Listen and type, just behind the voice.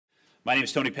My name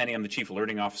is Tony Penny. I'm the Chief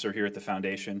Learning Officer here at the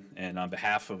Foundation, and on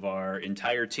behalf of our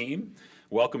entire team,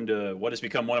 welcome to what has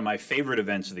become one of my favorite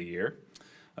events of the year.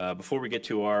 Before we get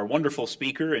to our wonderful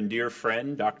speaker and dear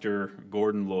friend, Dr.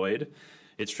 Gordon Lloyd,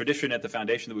 it's tradition at the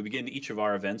Foundation that we begin each of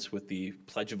our events with the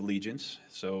Pledge of Allegiance.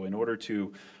 So in order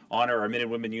to honor our men and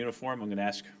women uniform, I'm going to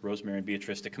ask Rosemary and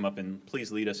Beatrice to come up and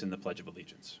please lead us in the Pledge of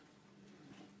Allegiance.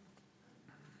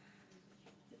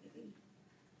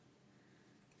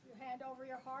 Your hand over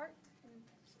your heart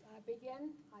and begin.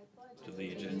 I pledge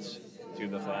Allegiance to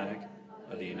the flag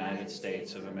of the United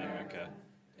States of America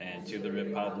and to the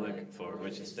republic for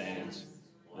which it stands,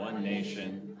 one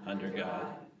nation, under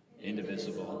God,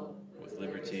 indivisible, with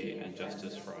liberty and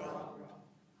justice for all.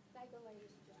 Thank you,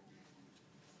 ladies and gentlemen.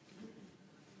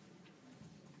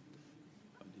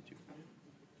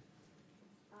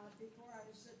 Before I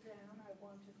sit down, I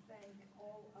want to thank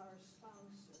all our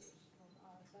sponsors from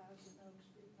our Thousand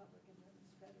Oaks Republican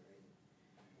Women's Federated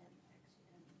and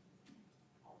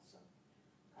also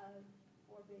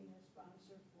for being a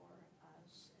sponsor for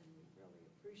us, and we really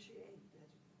appreciate it.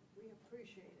 We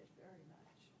appreciate it very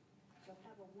much. So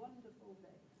have a wonderful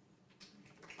day.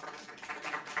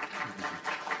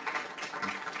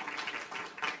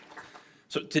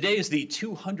 So today is the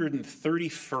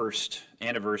 231st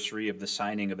anniversary of the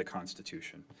signing of the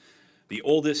Constitution. The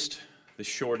oldest, the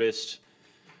shortest,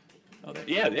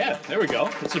 there we go.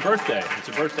 It's a birthday. It's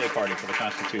a birthday party for the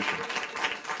Constitution.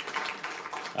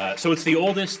 So it's the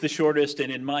oldest, the shortest,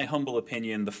 and in my humble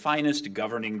opinion, the finest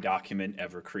governing document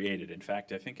ever created. In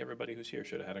fact, I think everybody who's here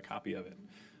should have had a copy of it.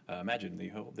 Imagine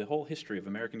the whole history of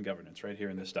American governance right here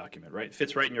in this document, right? It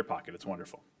fits right in your pocket. It's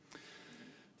wonderful.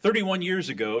 31 years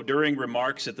ago, during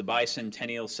remarks at the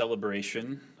bicentennial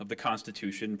celebration of the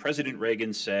Constitution, President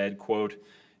Reagan said, quote,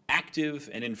 "Active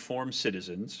and informed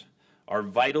citizens are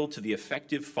vital to the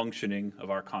effective functioning of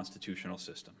our constitutional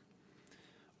system.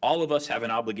 All of us have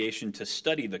an obligation to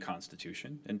study the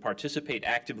Constitution and participate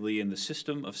actively in the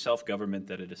system of self-government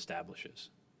that it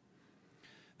establishes.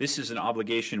 This is an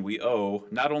obligation we owe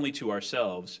not only to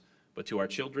ourselves, but to our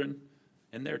children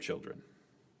and their children."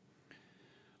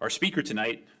 Our speaker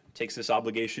tonight takes this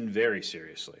obligation very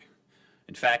seriously.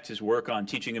 In fact, his work on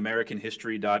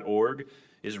teachingamericanhistory.org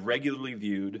is regularly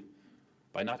viewed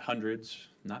by not hundreds,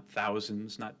 not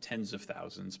thousands, not tens of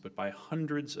thousands, but by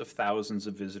hundreds of thousands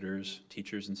of visitors,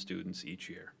 teachers, and students each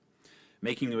year,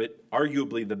 making it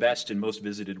arguably the best and most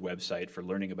visited website for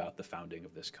learning about the founding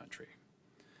of this country.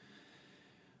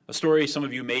 A story some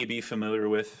of you may be familiar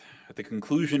with. At the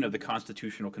conclusion of the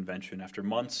Constitutional Convention, after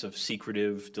months of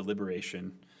secretive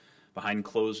deliberation behind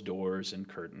closed doors and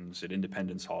curtains at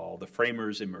Independence Hall, the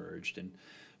framers emerged, and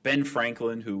Ben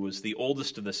Franklin, who was the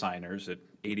oldest of the signers at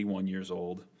 81 years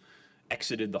old,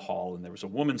 exited the hall, and there was a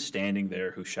woman standing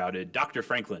there who shouted, "Dr.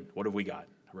 Franklin, what have we got,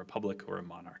 a republic or a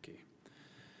monarchy?"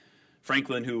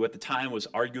 Franklin, who at the time was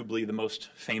arguably the most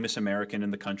famous American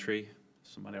in the country,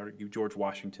 some might argue George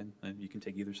Washington, you can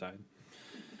take either side,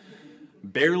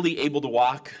 barely able to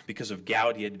walk because of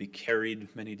gout, he had to be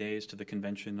carried many days to the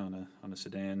convention on a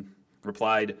sedan,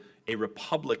 replied, "A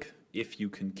republic if you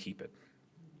can keep it."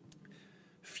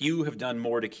 Few have done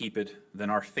more to keep it than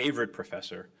our favorite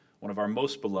professor, one of our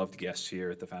most beloved guests here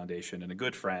at the Foundation, and a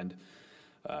good friend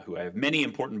who I have many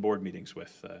important board meetings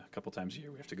with. A couple times a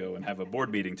year we have to go and have a board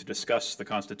meeting to discuss the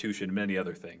Constitution and many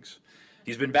other things.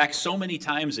 He's been back so many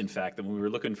times, in fact, that when we were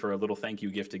looking for a little thank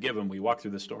you gift to give him, we walked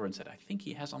through the store and said, "I think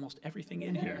he has almost everything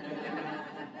in here."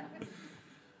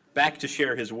 Back to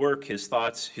share his work, his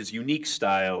thoughts, his unique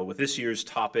style with this year's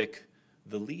topic,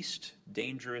 the least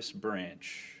dangerous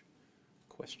branch,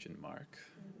 question mark.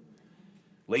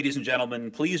 Ladies and gentlemen,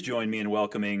 please join me in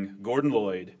welcoming Gordon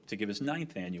Lloyd to give his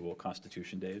 9th annual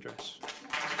Constitution Day address.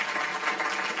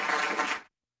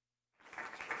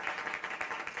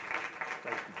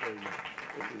 Thank you very much.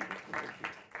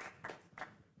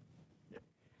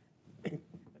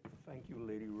 Thank you,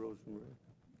 Lady Rosemary.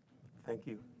 Thank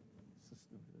you,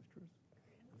 Sister Ministers.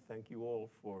 Thank you all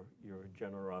for your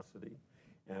generosity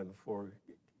and for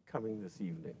coming this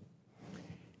evening.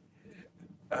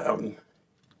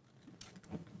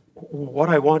 What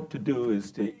I want to do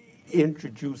is to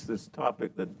introduce this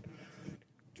topic that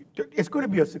it's going to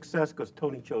be a success because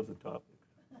Tony chose the topic.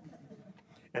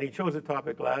 And he chose a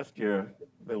topic last year,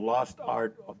 the lost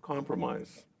art of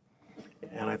compromise.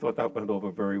 And I thought that went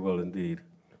over very well indeed.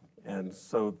 And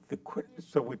so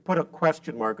we put a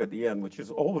question mark at the end, which is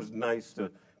always nice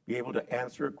to be able to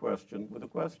answer a question with a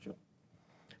question.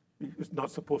 You're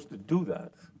not supposed to do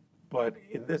that. But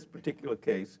in this particular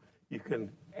case, you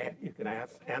can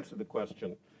answer the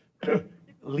question,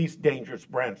 least dangerous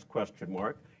branch, question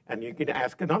mark, and you can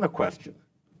ask another question.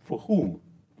 For whom?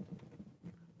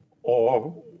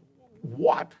 or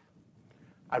what?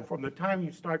 And from the time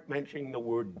you start mentioning the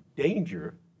word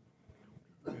danger,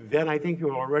 then I think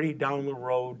you're already down the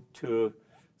road to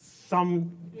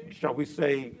some, shall we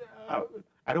say,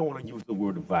 I don't want to use the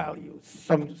word values,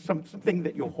 something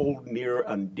that you hold near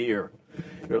and dear,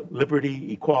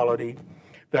 liberty, equality,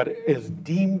 that is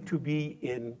deemed to be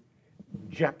in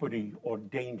jeopardy or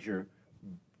danger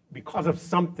because of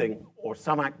something or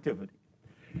some activity.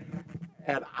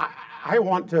 And I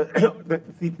want to,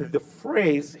 the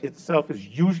phrase itself is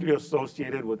usually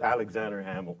associated with Alexander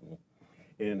Hamilton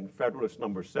in Federalist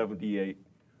number 78,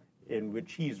 in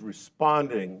which he's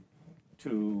responding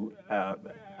to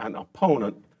an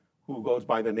opponent who goes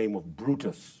by the name of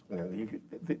Brutus.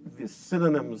 The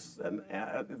synonyms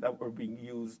that were being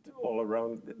used all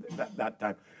around that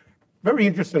time. Very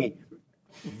interesting,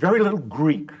 very little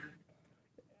Greek.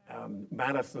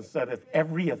 Madison said if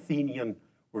every Athenian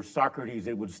were Socrates,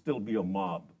 it would still be a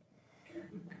mob.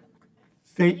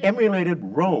 They emulated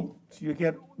Rome. So you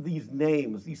get these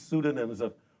names, these pseudonyms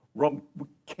of Rome,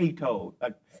 Cato.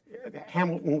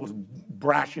 Hamilton was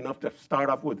brash enough to start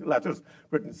off with letters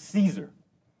written Caesar.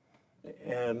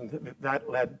 And that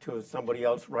led to somebody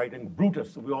else writing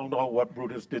Brutus. We all know what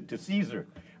Brutus did to Caesar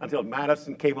until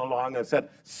Madison came along and said,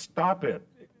 stop it.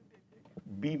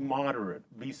 Be moderate,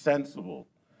 be sensible.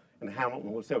 And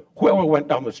Hamilton would say, whoever went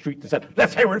down the street and said,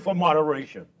 let's hear it for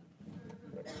moderation.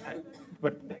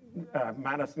 But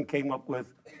Madison came up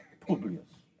with Publius,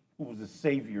 who was the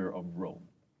savior of Rome.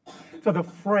 So the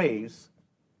phrase,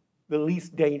 the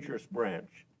least dangerous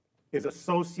branch, is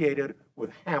associated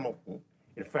with Hamilton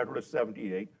in Federalist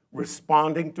 78,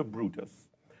 responding to Brutus.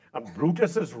 And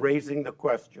Brutus is raising the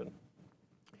question,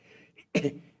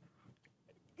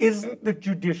 isn't the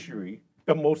judiciary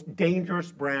the most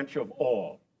dangerous branch of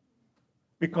all?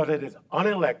 Because it is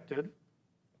unelected,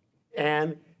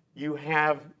 and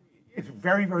it's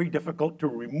very, very difficult to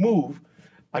remove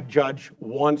a judge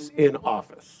once in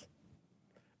office.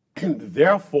 And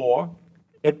therefore,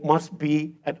 it must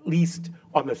be at least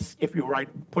on the, if you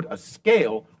put a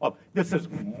scale of this is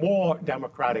more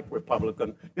Democratic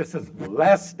Republican, this is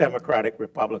less Democratic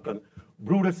Republican.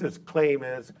 Brutus's claim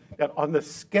is that on the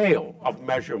scale of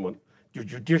measurement, the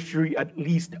judiciary at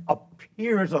least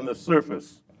appears on the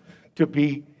surface to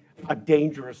be a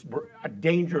dangerous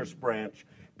branch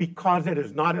because it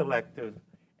is not elected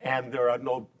and there are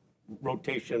no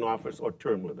rotation in office or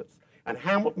term limits. And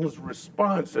Hamilton's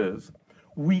response is,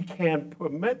 we can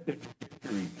permit the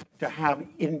judiciary to have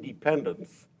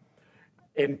independence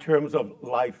in terms of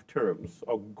life terms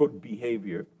or good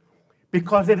behavior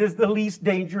because it is the least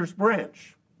dangerous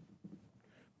branch,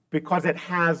 because it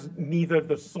has neither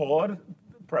the sword,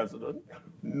 the president,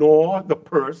 nor the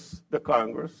purse, the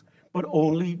Congress, but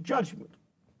only judgment.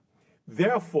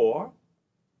 Therefore,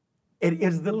 it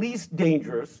is the least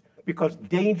dangerous because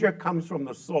danger comes from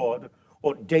the sword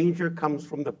or danger comes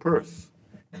from the purse.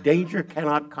 Danger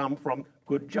cannot come from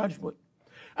good judgment.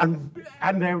 And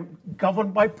they're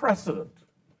governed by precedent.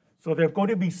 So they're going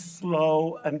to be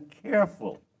slow and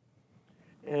careful.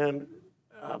 And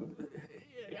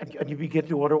you begin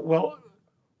to wonder, well,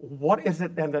 what is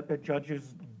it then that the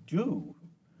judges do?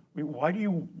 I mean, why do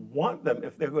you want them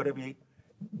if they're going to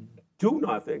do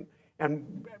nothing?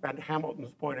 And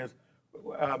Hamilton's point is,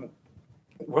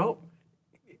 well,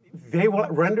 they will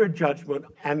render judgment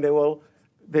and they will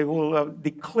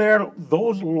declare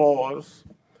those laws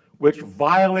which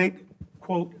violate,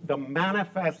 quote, the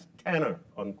manifest tenor,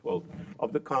 unquote,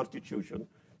 of the Constitution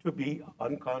to be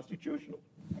unconstitutional.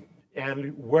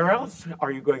 And where else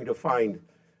are you going to find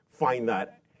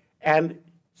that? And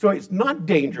so it's not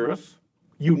dangerous.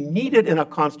 You need it in a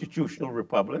constitutional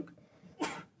republic.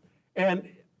 And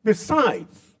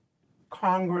besides,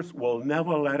 Congress will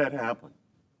never let it happen.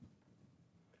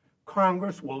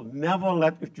 Congress will never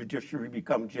let the judiciary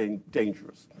become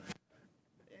dangerous.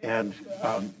 And,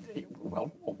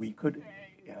 well, we could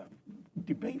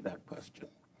debate that question.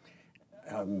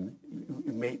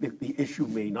 The issue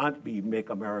may not be make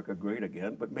America great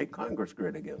again, but make Congress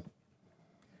great again.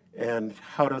 And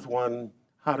how does one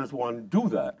do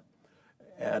that?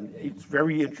 And it's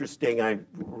very interesting. I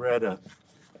read a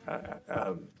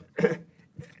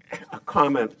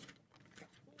comment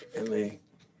in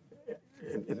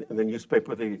the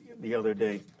newspaper the other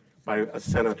day by a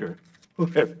senator who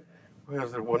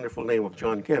has the wonderful name of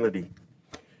John Kennedy.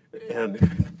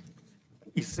 And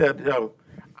he said,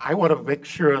 I want to make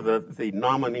sure that the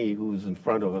nominee who's in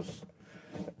front of us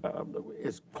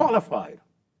is qualified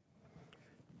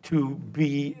to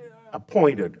be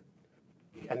appointed.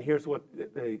 And here's what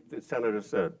the senator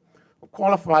said: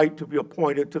 qualified to be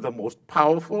appointed to the most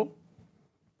powerful,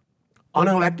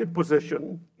 unelected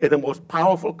position in the most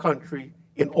powerful country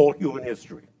in all human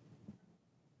history.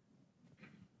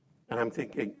 And I'm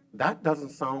thinking, that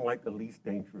doesn't sound like the least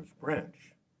dangerous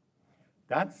branch.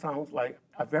 That sounds like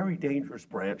a very dangerous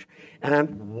branch. And then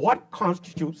what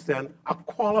constitutes then a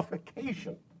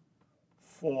qualification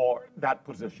for that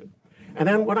position? And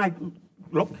then when I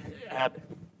look at,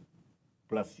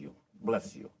 bless you,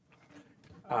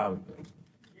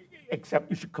 except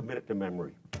you should commit it to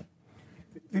memory.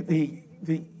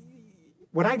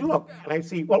 When I look and I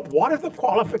see, well, what is the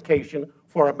qualification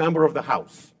for a member of the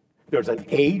House? There's an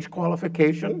age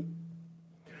qualification,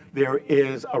 there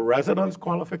is a residence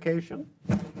qualification,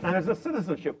 and there's a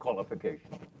citizenship qualification.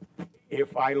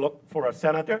 If I look for a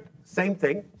senator, same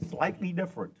thing, slightly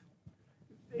different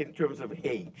in terms of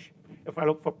age. If I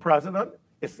look for president,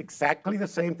 it's exactly the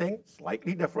same thing,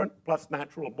 slightly different, plus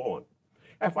natural born.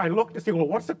 If I look to see, well,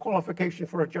 what's the qualification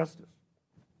for a justice?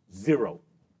 0.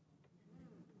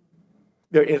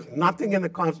 There is nothing in the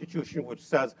Constitution which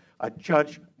says a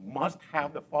judge must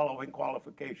have the following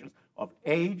qualifications of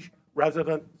age,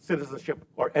 resident, citizenship,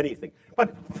 or anything.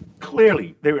 But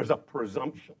clearly, there is a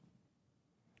presumption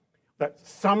that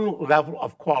some level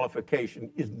of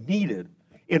qualification is needed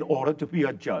in order to be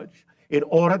a judge, in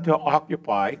order to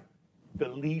occupy the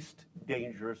least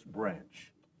dangerous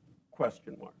branch,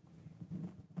 question mark.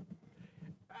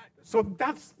 So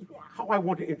that's how I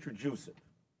want to introduce it.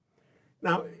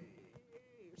 Now,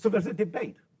 so there's a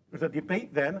debate. There's a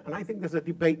debate then, and I think there's a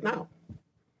debate now.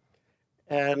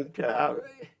 And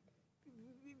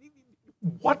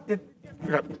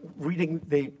reading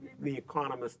The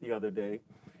Economist the other day,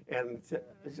 and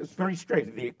it's very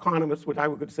strange. The Economist, which I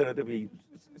would consider to be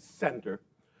center,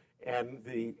 and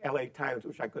the LA Times,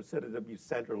 which I consider to be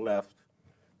center-left,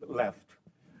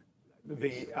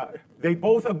 they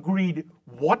both agreed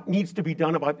what needs to be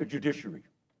done about the judiciary.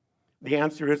 The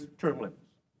answer is term limits.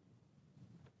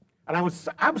 And I was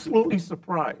absolutely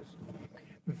surprised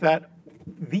that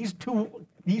these two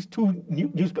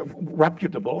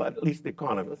reputable, at least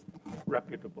economists,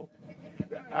 reputable,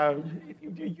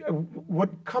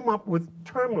 would come up with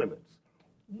term limits.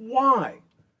 Why?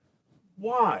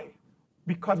 Why?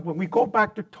 Because when we go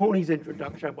back to Tony's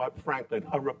introduction about Franklin,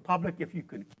 a republic if you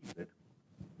can keep it,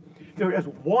 there is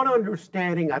one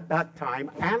understanding at that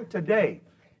time and today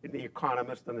in The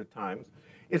Economist and The Times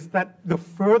is that the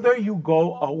further you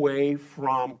go away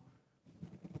from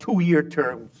 2-year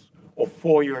terms or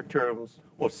 4-year terms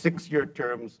or 6-year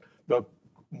terms, the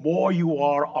more you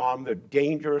are on the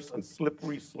dangerous and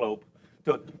slippery slope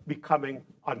to becoming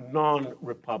a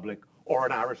non-republic or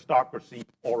an aristocracy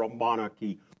or a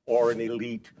monarchy or an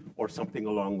elite or something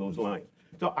along those lines.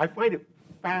 So I find it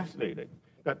fascinating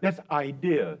that this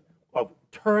idea of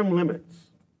term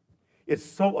limits is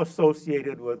so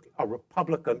associated with a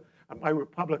Republican, and by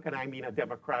Republican I mean a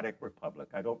democratic republic.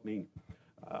 I don't mean,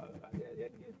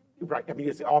 right, I mean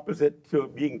it's the opposite to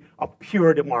being a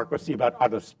pure democracy about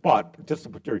on the spot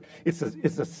participatory. It's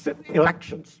the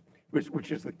elections,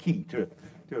 which is the key to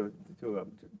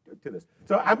this.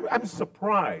 So I'm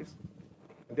surprised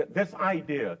that this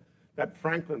idea that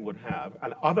Franklin would have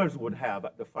and others would have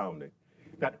at the founding,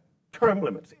 that term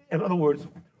limits, in other words,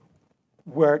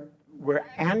 where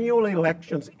annual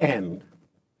elections end,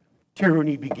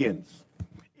 tyranny begins,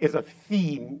 is a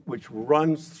theme which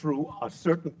runs through a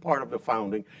certain part of the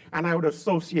founding, and I would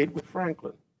associate with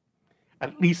Franklin,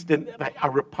 at least in a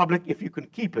republic if you can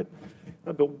keep it.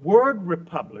 Now, the word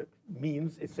republic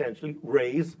means essentially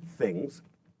raise things,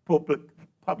 public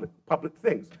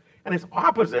things. And its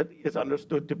opposite is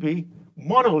understood to be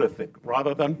monolithic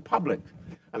rather than public,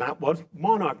 and that was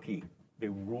monarchy. They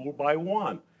rule by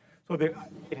one. So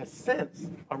in a sense,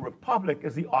 a republic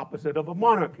is the opposite of a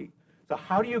monarchy. So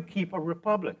how do you keep a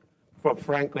republic? For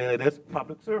Franklin, it is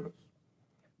public service.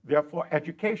 Therefore,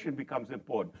 education becomes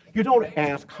important. You don't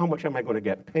ask, how much am I going to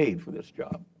get paid for this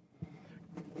job?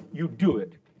 You do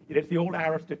it. It is the old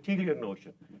Aristotelian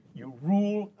notion. You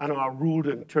rule and are ruled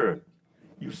in turn.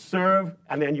 You serve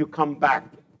and then you come back.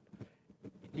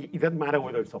 It doesn't matter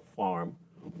whether it's a farm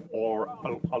or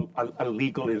a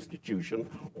legal institution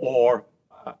or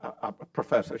a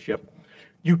professorship.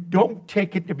 You don't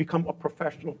take it to become a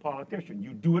professional politician.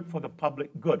 You do it for the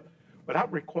public good. But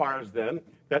that requires then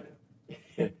that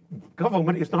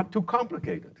government is not too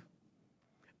complicated.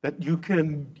 That you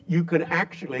can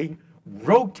actually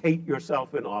rotate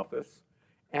yourself in office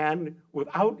and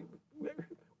without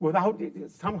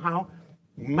somehow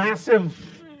massive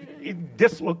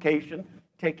dislocation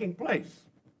taking place.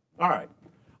 All right.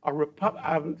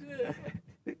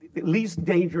 The least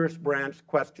dangerous branch,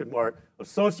 question mark,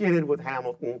 associated with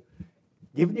Hamilton,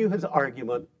 giving you his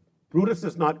argument. Brutus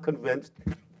is not convinced.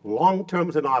 long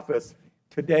terms in office.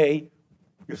 Today,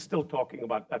 you're still talking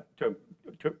about that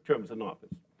terms in office.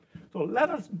 So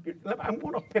I'm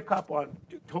going to pick up on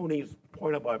Tony's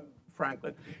point about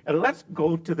Franklin, and let's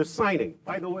go to the signing.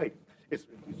 By the way, it's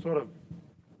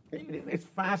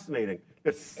fascinating.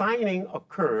 The signing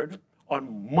occurred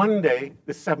on Monday,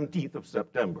 the 17th of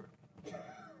September.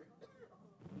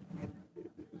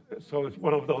 So it's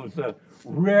one of those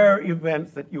rare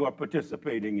events that you are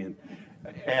participating in.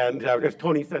 And as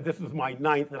Tony said, this is my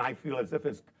 9th, and I feel as if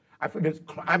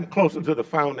I'm closer to the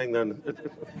founding than.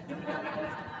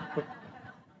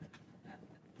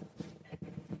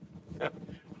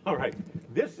 All right,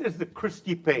 this is the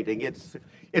Christie painting. It's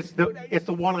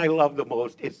the one I love the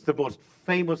most. It's the most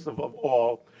famous of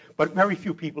all, but very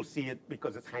few people see it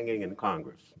because it's hanging in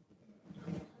Congress.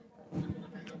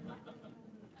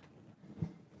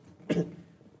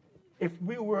 If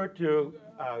we were to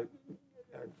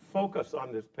focus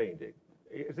on this painting,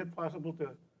 is it possible to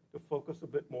focus a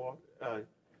bit more,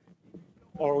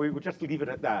 or we would just leave it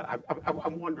at that?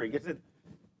 I'm wondering,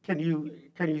 can you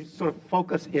sort of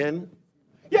focus in?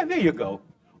 Yeah, there you go.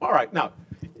 All right, now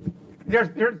there's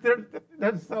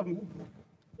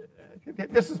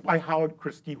this is by Howard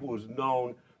Christie, who is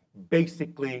known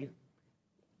basically.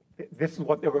 This is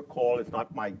what they were called. It's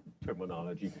not my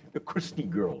terminology. The Christie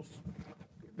girls.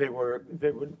 They were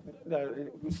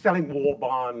selling war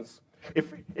bonds.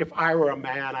 If I were a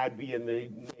man, I'd be in the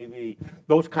Navy.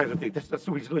 Those kinds of things.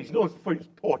 He's known for his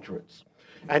portraits,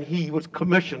 and he was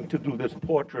commissioned to do this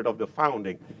portrait of the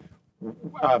founding,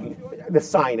 the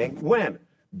signing. When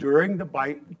during the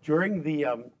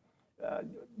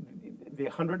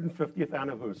 150th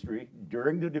anniversary,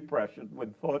 during the Depression,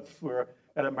 when thoughts were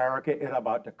that America is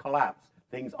about to collapse,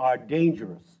 things are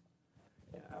dangerous.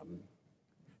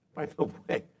 By the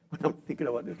way, when I'm thinking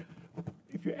about this,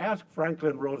 if you ask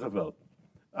Franklin Roosevelt,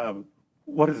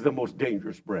 what is the most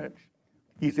dangerous branch?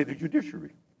 He said the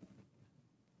judiciary.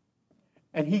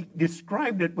 And he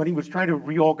described it when he was trying to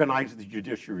reorganize the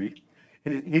judiciary,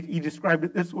 and he described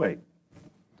it this way.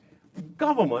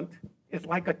 Government is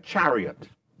like a chariot,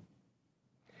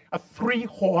 a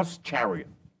 3-horse chariot,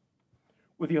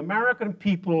 with the American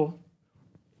people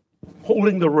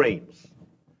holding the reins.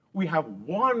 We have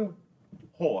one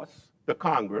horse, the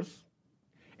Congress,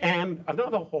 and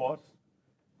another horse,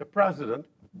 the president,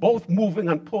 both moving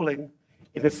and pulling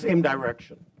in the same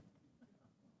direction.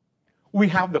 We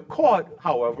have the court,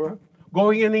 however,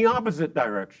 going in the opposite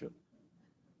direction.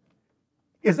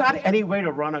 Is that any way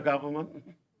to run a government?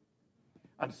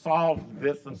 And solve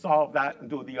this and solve that and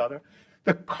do the other?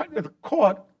 The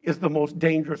court is the most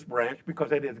dangerous branch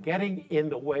because it is getting in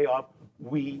the way of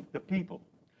we, the people.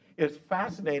 It's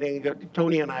fascinating that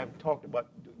Tony and I have talked about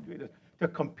to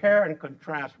compare and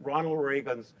contrast Ronald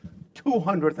Reagan's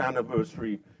 200th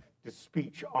anniversary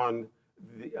speech on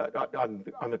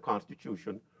the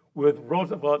Constitution with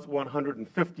Roosevelt's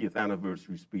 150th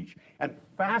anniversary speech. And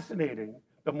fascinating,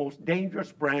 the most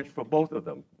dangerous branch for both of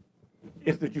them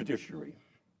is the judiciary.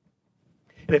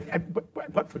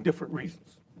 But for different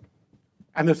reasons.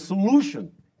 And the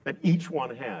solution that each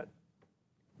one had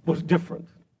was different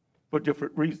for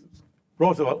different reasons.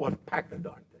 Roosevelt wanted to pack the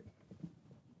darn thing.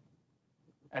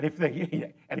 And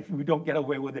if we don't get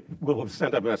away with it, we'll have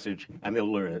sent a message and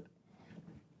they'll learn it.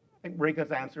 I think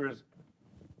Reagan's answer is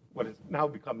what has now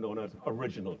become known as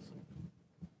originalism.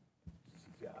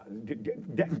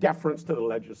 Deference to the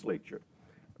legislature,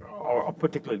 or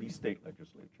particularly state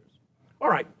legislatures. All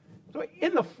right. So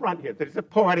in the front here, there's a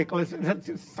poetical, it's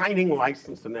signing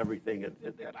license and everything, and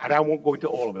I won't go into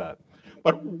all of that.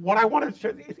 But what I want to show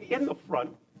is in the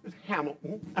front is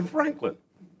Hamilton and Franklin.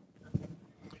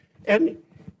 And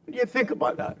you think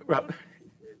about that. Well,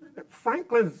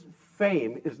 Franklin's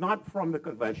fame is not from the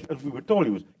convention, as we were told.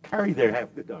 He was carried there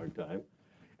half the darn time.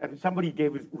 And somebody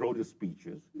wrote his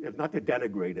speeches. It's not to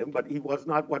denigrate him, but he was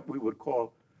not what we would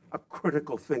call a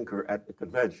critical thinker at the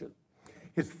convention.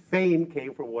 His fame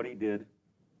came from what he did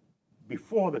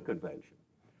before the convention.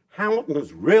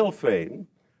 Hamilton's real fame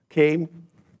came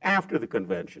after the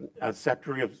convention as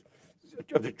Secretary of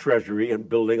the Treasury and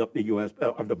building up the U.S.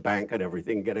 Of the bank and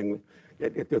everything, getting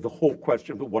the whole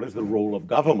question of what is the role of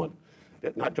government,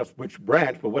 not just which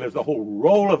branch, but what is the whole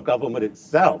role of government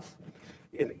itself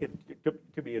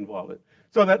to be involved in.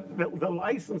 So that the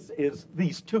license is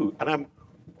these two, and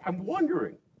I'm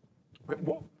wondering.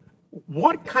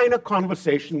 What kind of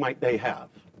conversation might they have?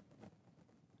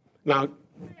 Now,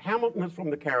 Hamilton is from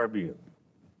the Caribbean.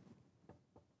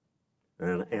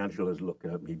 And Angela's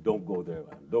looking at me, don't go there,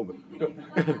 man. Don't go.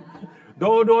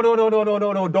 No,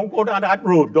 don't go down that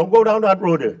road. Don't go down that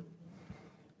road there.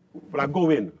 But I'm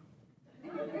going.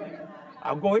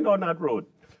 I'm going down that road.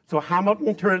 So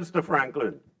Hamilton turns to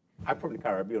Franklin. I'm from the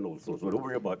Caribbean also, so don't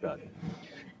worry about that.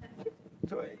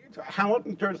 So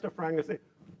Hamilton turns to Franklin and says,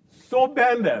 so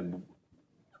Ben then,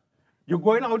 you're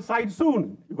going outside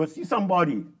soon. You're going to see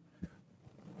somebody.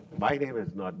 My name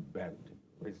is not Ben.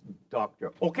 It's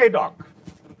Doctor. Okay, Doc.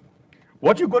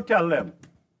 What you go tell them?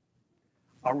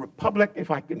 A republic, if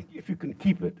you can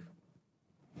keep it.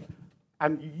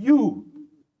 And you,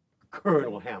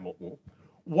 Colonel Hamilton,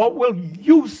 what will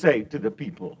you say to the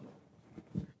people?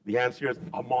 The answer is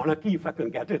a monarchy if I can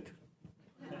get it.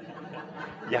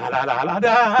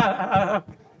 Ya-da-da-da-da.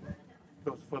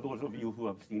 For those of you who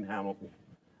have seen Hamilton.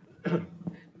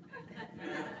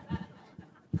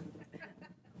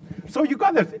 So you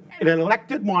got this, an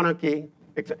elected monarchy.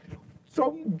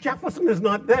 So Jefferson is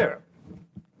not there.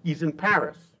 He's in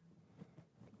Paris,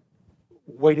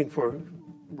 waiting for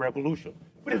revolution.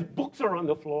 But his books are on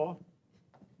the floor.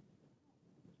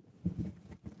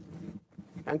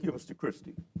 Thank you, Mr.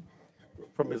 Christie,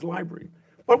 from his library.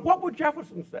 But what would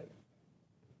Jefferson say?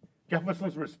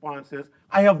 Jefferson's response is,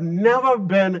 I have never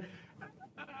been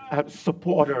a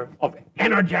supporter of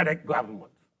energetic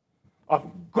government,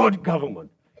 of good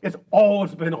government. It's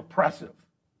always been oppressive.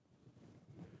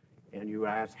 And you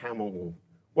ask Hamilton,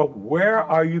 well, where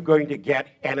are you going to get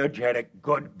energetic,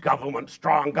 good government,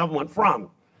 strong government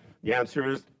from? The answer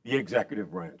is the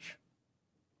executive branch.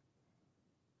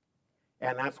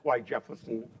 And that's why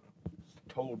Jefferson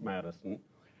told Madison,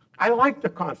 I like the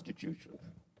Constitution,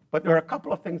 but there are a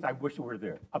couple of things I wish were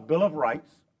there. A Bill of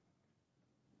Rights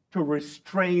to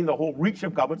restrain the whole reach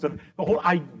of government. So the whole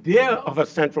idea of a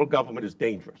central government is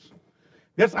dangerous.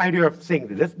 This idea of saying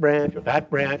that this branch or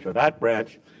that branch or that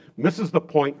branch misses the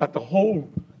point that the whole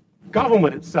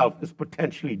government itself is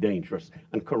potentially dangerous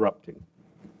and corrupting.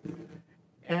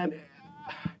 And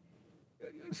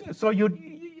so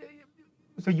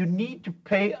you need to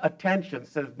pay attention,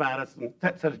 says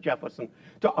Jefferson,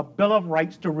 to a Bill of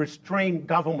Rights to restrain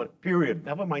government, period.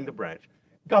 Never mind the branch.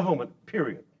 Government,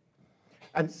 period.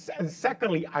 And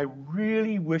secondly, I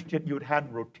really wish that you'd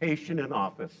had rotation in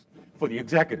office for the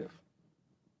executive.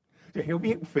 So here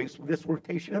we face with this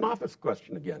rotation in office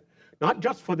question again. Not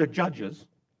just for the judges,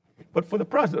 but for the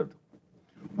president.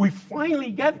 We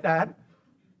finally get that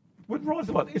with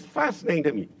Roosevelt. It's fascinating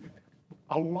to me.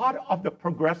 A lot of the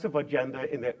progressive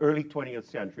agenda in the early 20th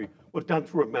century was done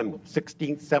through amendments,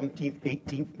 16th, 17th,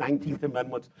 18th, 19th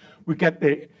amendments. We get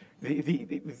the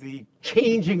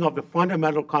changing of the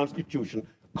fundamental constitution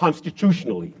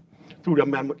constitutionally through the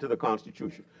amendment to the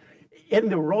Constitution. In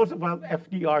the Roosevelt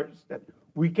FDR's,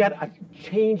 we get a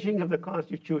changing of the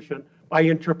Constitution by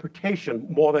interpretation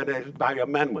more than it is by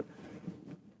amendment.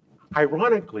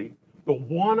 Ironically, the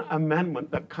one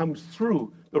amendment that comes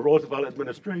through the Roosevelt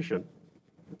administration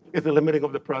is the limiting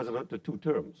of the president to 2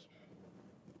 terms.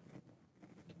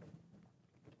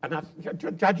 And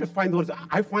I just find those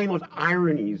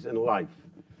ironies in life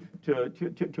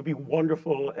to be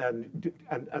wonderful and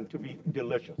to be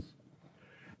delicious.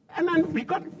 And then we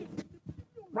got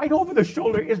right over the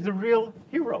shoulder is the real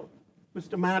hero,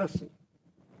 Mr. Madison.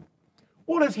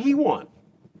 What does he want?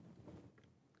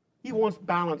 He wants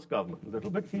balanced government, a little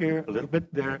bit here, a little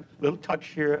bit there, a little touch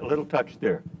here, a little touch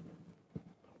there.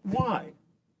 Why?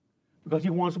 Because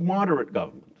he wants moderate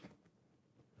government.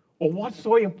 Well, what's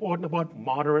so important about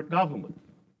moderate government?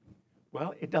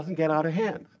 Well, it doesn't get out of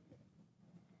hand.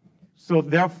 So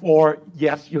therefore,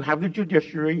 yes, you have the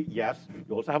judiciary, yes,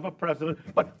 you also have a president,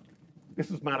 but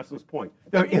this is Madison's point.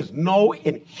 There is no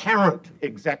inherent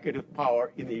executive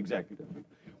power in the executive.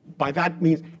 By that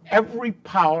means every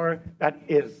power that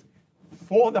is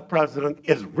for the president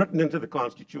is written into the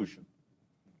Constitution.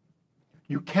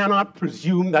 You cannot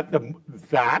presume that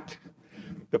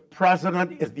the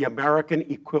president is the American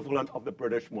equivalent of the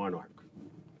British monarch.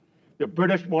 The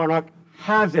British monarch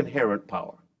has inherent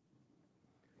power.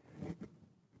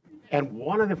 And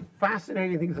one of the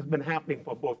fascinating things that's been happening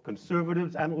for both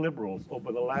conservatives and liberals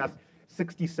over the last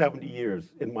 60, 70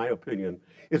 years, in my opinion,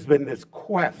 has been this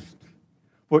quest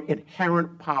for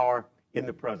inherent power in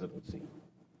the presidency.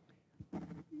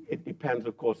 It depends,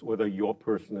 of course, whether your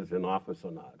person is in office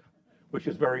or not, which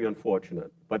is very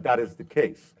unfortunate, but that is the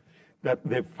case, that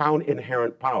they've found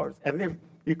inherent powers. And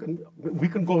we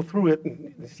can go through it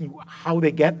and see how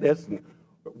they get this, and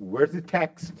where's the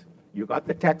text? You got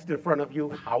the text in front of you.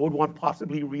 How would one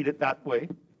possibly read it that way?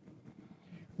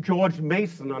 George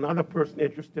Mason, another person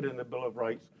interested in the Bill of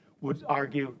Rights, would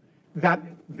argue that,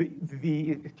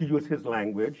 to use his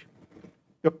language,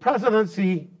 the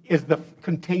presidency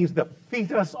contains the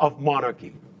fetus of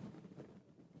monarchy.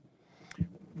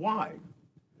 Why?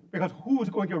 Because who is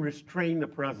going to restrain the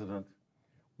president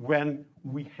when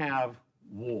we have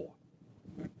war?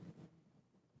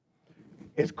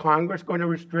 Is Congress going to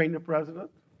restrain the president?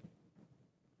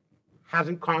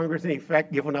 Hasn't Congress, in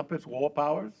effect, given up its war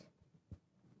powers?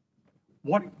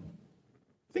 What?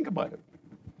 Think about it.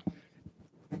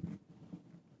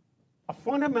 A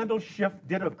fundamental shift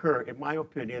did occur, in my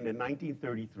opinion, in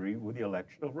 1933 with the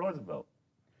election of Roosevelt,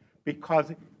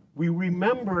 because we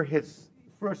remember his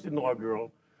first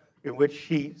inaugural in which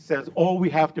he says, all we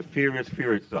have to fear is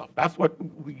fear itself. That's what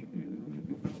we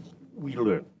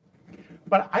learned.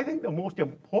 But I think the most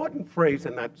important phrase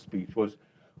in that speech was,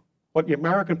 what the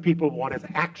American people want is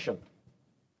action,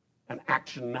 and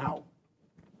action now.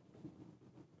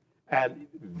 And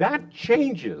that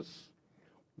changes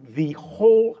the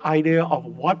whole idea of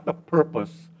what the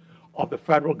purpose of the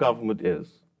federal government is,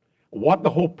 what the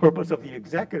whole purpose of the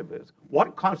executive is.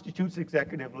 What constitutes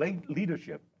executive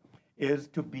leadership is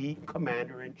to be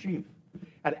commander-in-chief.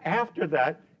 And after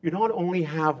that, you don't only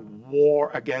have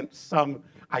war against some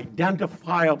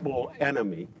identifiable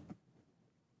enemy,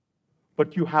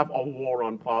 but you have a war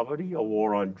on poverty, a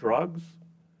war on drugs,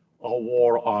 a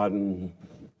war on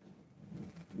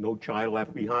no child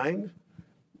left behind.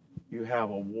 You have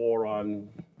a war on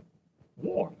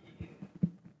war.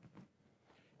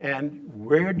 And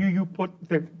where do you put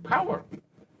the power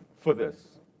for this?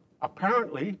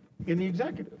 Apparently in the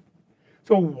executive.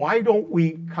 So why don't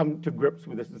we come to grips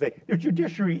with this and say, the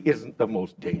judiciary isn't the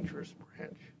most dangerous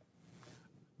branch?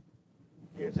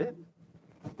 Is it?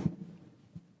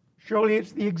 Surely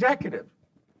it's the executive,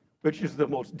 which is the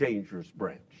most dangerous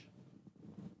branch,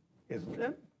 isn't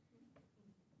it?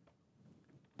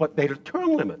 But there are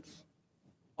term limits,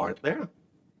 aren't there?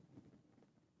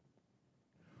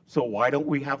 So why don't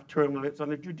we have term limits on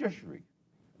the judiciary?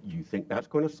 Do you think that's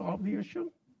going to solve the issue?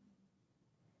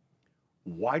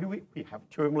 Why do we have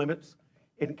term limits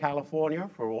in California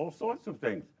for all sorts of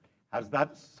things? Has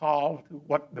that solved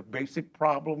what the basic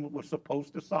problem was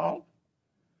supposed to solve?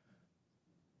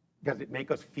 Does it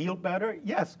make us feel better?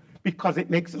 Yes, because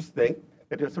it makes us think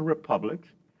that it's a republic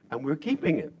and we're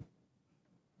keeping it.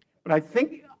 But I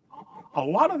think a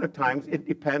lot of the times it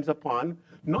depends upon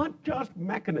not just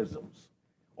mechanisms,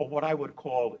 or what I would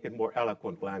call, in more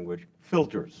eloquent language,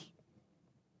 filters.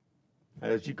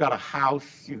 As you've got a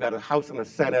House and a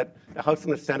Senate. The House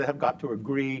and the Senate have got to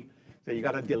agree, so you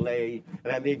got a delay,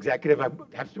 and then the executive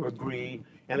has to agree,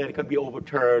 and then it can be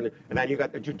overturned, and then you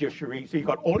got the judiciary. So you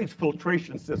got all these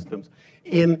filtration systems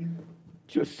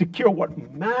to secure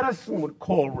what Madison would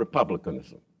call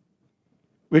republicanism,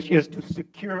 which is to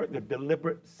secure the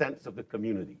deliberate sense of the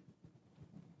community.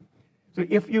 So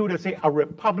if you were to say a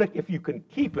republic, if you can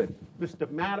keep it,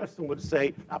 Mr. Madison would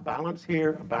say a balance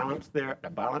here, a balance there, a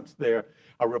balance there.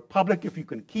 A republic, if you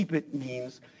can keep it,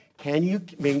 means can you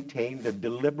maintain the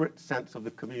deliberate sense of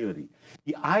the community?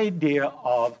 The idea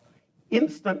of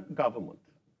instant government,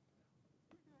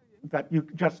 that you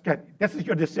just get, this is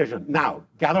your decision, now,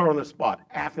 gather on the spot,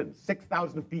 Athens,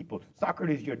 6,000 people,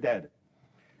 Socrates, you're dead,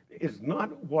 is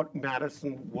not what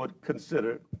Madison would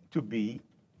consider to be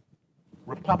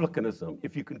republicanism,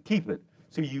 if you can keep it.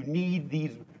 So you need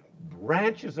these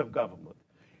branches of government.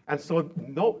 And so,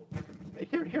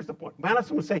 here's the point.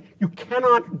 Madison would say, you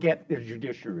cannot get the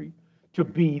judiciary to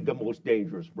be the most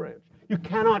dangerous branch. You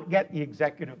cannot get the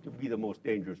executive to be the most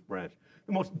dangerous branch.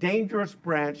 The most dangerous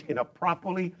branch in a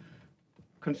properly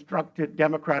constructed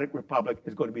democratic republic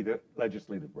is going to be the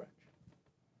legislative branch.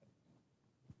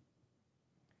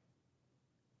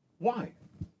 Why?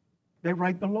 They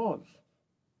write the laws.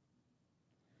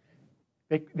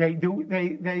 They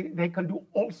can do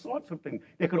all sorts of things.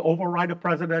 They can override a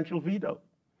presidential veto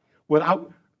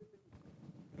without,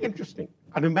 interesting,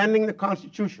 an amending the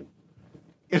Constitution.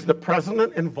 Is the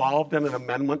president involved in an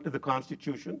amendment to the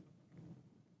Constitution?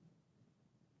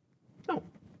 No.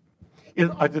 Is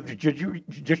the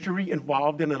judiciary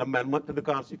involved in an amendment to the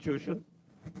Constitution?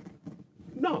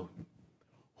 No.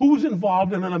 Who's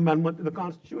involved in an amendment to the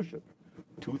Constitution?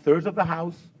 2/3 of the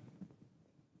House,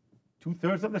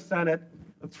 2/3 of the Senate,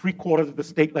 and 3/4 of the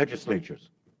state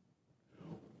legislatures.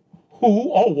 Who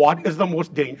or what is the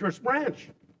most dangerous branch?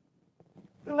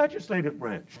 The legislative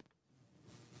branch.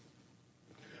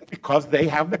 Because they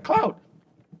have the clout.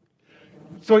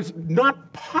 So it's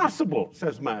not possible,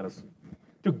 says Madison,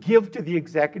 to give to the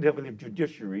executive and the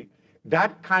judiciary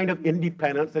that kind of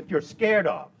independence that you're scared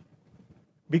of,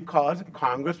 because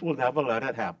Congress will never let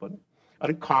it happen.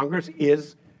 And Congress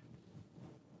is,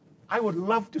 I would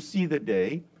love to see the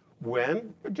day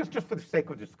when, just for the sake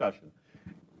of discussion,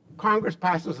 Congress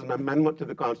passes an amendment to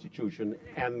the Constitution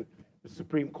and the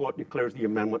Supreme Court declares the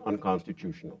amendment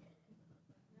unconstitutional.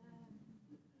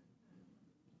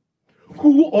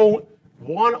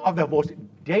 One of the most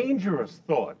dangerous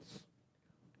thoughts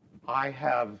I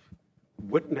have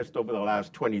witnessed over the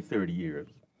last 20, 30 years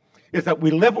is that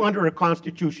we live under a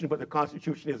constitution, but the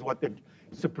constitution is what the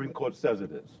Supreme Court says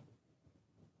it is.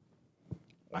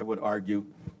 I would argue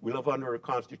we live under a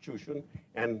constitution,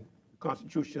 and the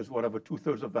constitution is whatever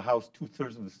 2/3 of the House,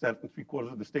 2/3 of the Senate, and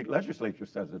 3/4 of the state legislature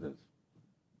says it is,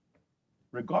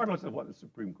 regardless of what the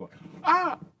Supreme Court.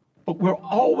 But we're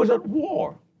always at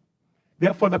war.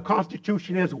 Therefore, the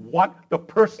Constitution is what the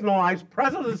personalized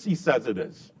presidency says it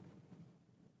is.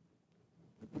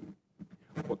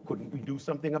 Well, couldn't we do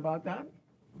something about that?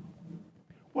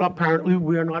 Well, apparently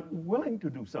we're not willing to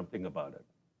do something about it.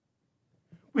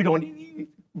 We don't,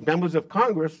 members of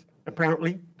Congress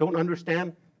apparently don't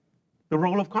understand the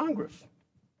role of Congress,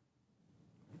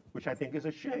 which I think is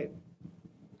a shame.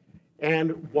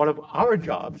 And one of our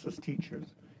jobs as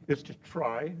teachers is to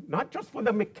try, not just for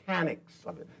the mechanics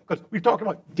of it, because we're talking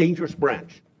about dangerous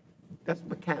branch. That's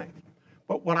mechanics.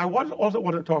 But what I also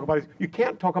want to talk about is you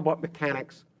can't talk about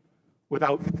mechanics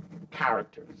without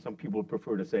character. Some people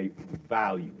prefer to say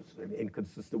values and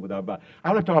inconsistent with our values.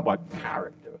 I want to talk about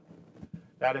character.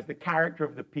 That is the character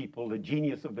of the people, the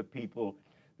genius of the people,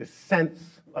 the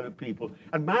sense of the people.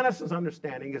 And Madison's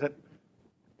understanding is that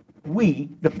we,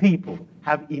 the people,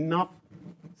 have enough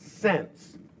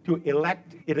sense to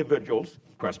elect individuals,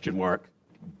 question mark,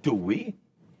 do we?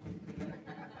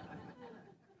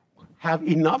 Have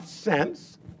enough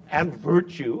sense and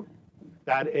virtue,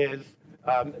 that is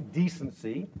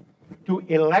decency, to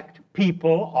elect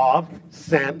people of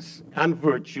sense and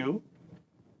virtue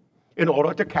in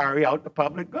order to carry out the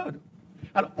public good.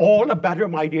 And all the better,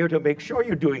 my dear, to make sure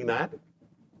you're doing that,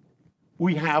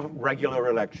 we have regular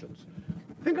elections.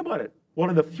 Think about it. One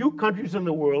of the few countries in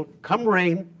the world, come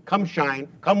rain, come shine,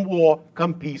 come war,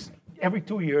 come peace, every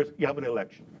 2 years you have an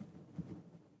election.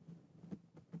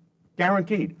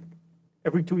 Guaranteed,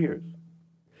 every 2 years.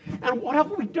 And what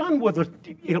have we done with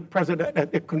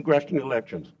the congressional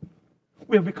elections?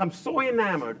 We have become so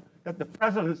enamored that the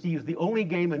presidency is the only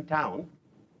game in town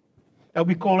that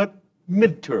we call it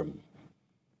midterm,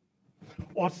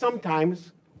 or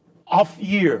sometimes off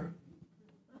year.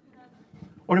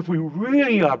 Or if we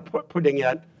really are putting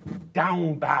it,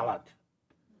 down ballot,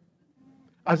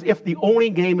 as if the only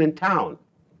game in town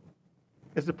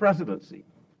is the presidency.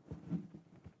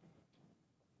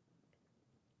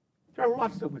 There are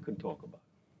lots that we can talk about.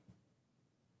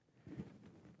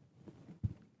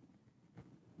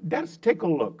 Let's take a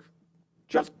look.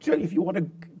 Just if you want to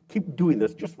keep doing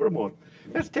this, just for a moment,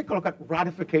 let's take a look at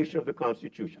ratification of the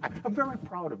Constitution. I'm very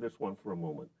proud of this one for a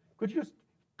moment. Could you just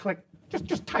click,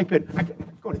 just type in, I'm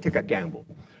going to take a gamble.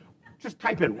 Just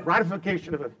type in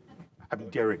ratification of a, I'm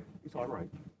daring, it's all right.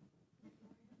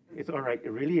 It's all right,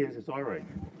 it really is, it's all right.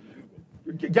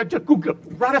 Just Google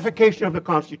ratification of the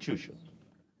Constitution.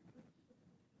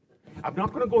 I'm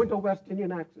not going to go into a West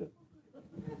Indian accent.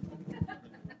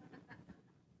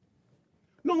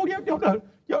 No,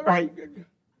 you're right.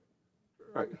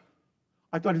 Right.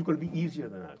 I thought it was going to be easier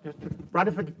than that.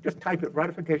 Just type it,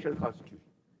 ratification of the Constitution.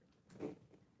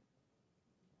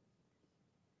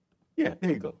 Yeah,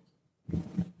 there you go.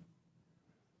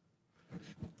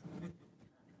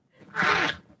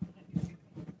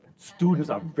 Students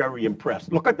are very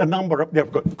impressed. Look at the number up there,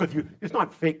 because it's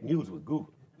not fake news with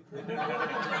Google.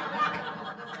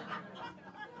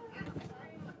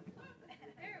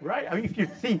 Right? I mean, if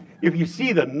you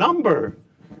see the number,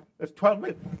 it's 12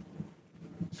 minutes.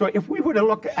 So if we were to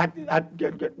look at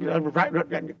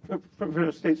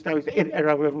state studies,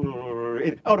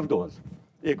 out of doors.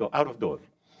 There you go, out of doors.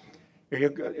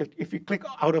 If you click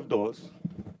out of doors,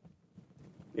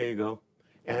 there you go,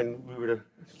 and we were to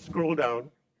scroll down,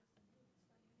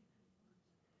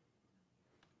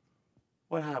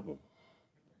 what happened?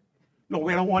 No,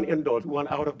 we don't want indoors, we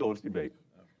want out of doors debate.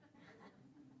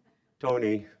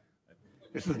 Tony,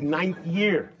 this is 9th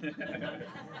year. Here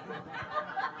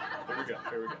we go,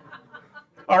 here we go.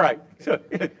 All right, so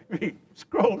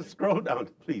scroll down,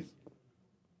 please.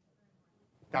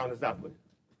 Down is that way.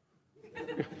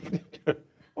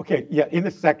 Okay, yeah, in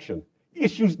the section,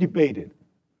 issues debated.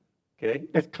 Okay,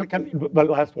 let's click on the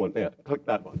last one there, click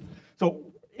that one. So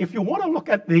if you want to look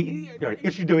at the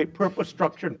issue debate, purpose,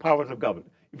 structure, and powers of government,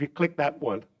 if you click that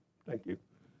one, thank you.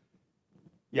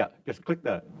 Yeah, just click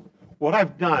that. What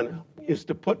I've done is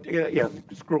to put together,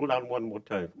 scroll down one more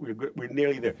time. We're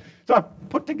nearly there. So I've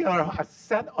put together a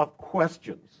set of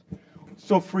questions.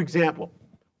 So for example,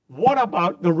 what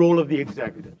about the role of the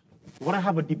executive? You want to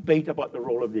have a debate about the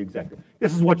role of the executive.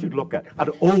 This is what you'd look at. An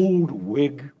old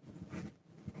Whig,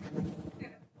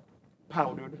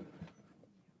 powdered,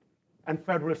 and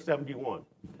Federalist 71.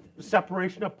 The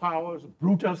separation of powers,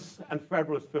 Brutus and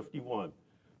Federalist 51.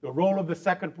 The role of the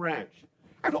second branch.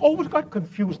 I've always got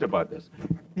confused about this.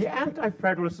 The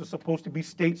Anti-Federalists are supposed to be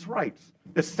states' rights.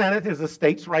 The Senate is a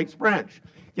states' rights branch.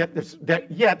 Yet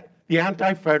the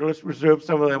Anti-Federalists reserve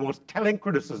some of their most telling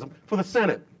criticism for the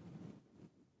Senate.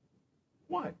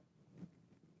 Why?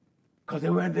 Because they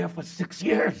were in there for 6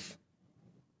 years.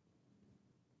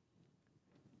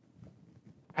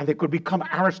 And they could become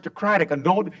aristocratic, and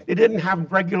no, they didn't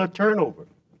have regular turnover.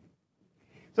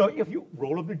 So if you,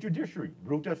 role of the judiciary,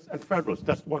 Brutus and Federalists,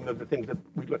 that's one of the things that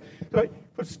we learn. So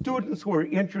for students who are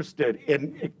interested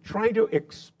in trying to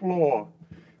explore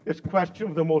this question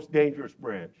of the most dangerous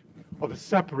branch, of the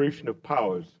separation of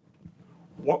powers,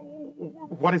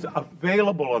 what is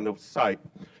available on the site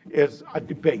is a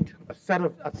debate, a set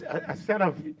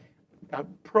of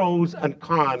pros and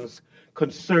cons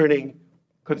concerning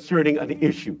an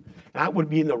issue. And that would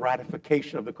be in the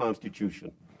ratification of the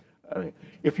Constitution.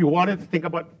 If you wanted to think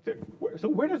about, so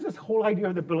where does this whole idea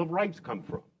of the Bill of Rights come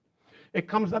from? It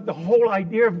comes that the whole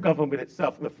idea of government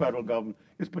itself, and the federal government,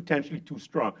 is potentially too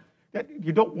strong. That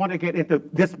you don't want to get into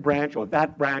this branch or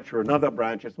that branch or another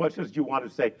branch as much as you want to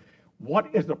say, what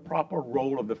is the proper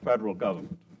role of the federal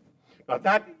government? Now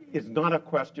that is not a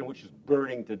question which is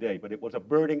burning today, but it was a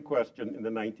burning question in the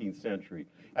 19th century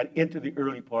and into the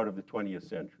early part of the 20th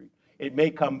century. It may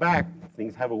come back.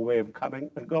 Things have a way of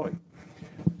coming and going.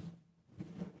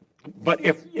 But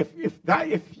if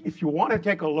you want to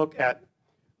take a look at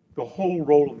the whole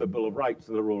role of the Bill of Rights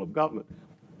and the role of government,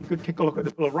 you could take a look at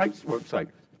the Bill of Rights website.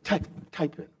 Type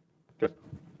in just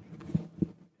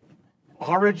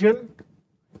origin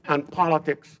and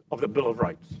politics of the Bill of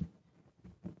Rights.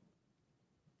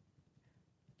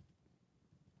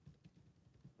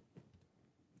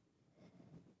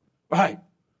 Right.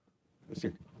 Let's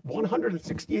see.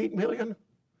 168 million?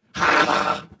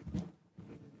 Ha!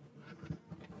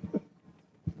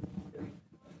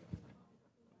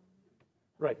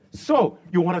 Right. So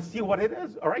you want to see what it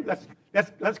is? All right.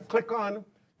 Let's click on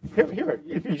here.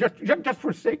 If you just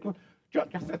for sake,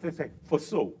 just as they say, for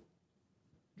so,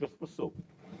 just for so.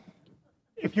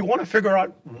 If you want to figure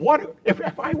out what,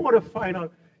 if I want to find a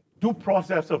due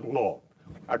process of law,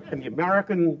 and the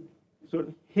American sort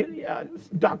of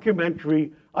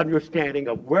documentary understanding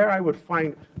of where I would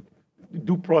find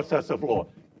due process of law.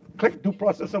 Click due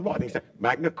process of law, and he said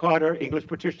Magna Carta, English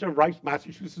Petition of Rights,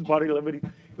 Massachusetts Body of Liberty.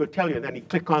 He'll tell you, and then you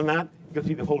click on that, you'll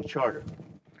see the whole charter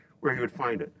where you would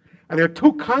find it. And there are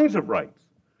two kinds of rights.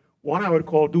 One I would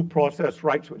call due process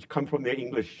rights, which come from the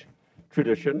English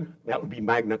tradition. That would be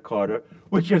Magna Carta,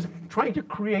 which is trying to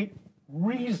create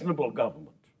reasonable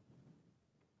government.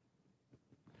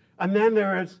 And then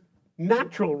there is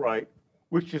natural right,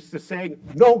 which is to say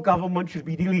no government should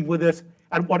be dealing with this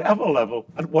at whatever level,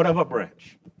 at whatever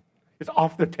branch. It's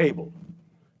off the table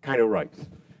kind of rights.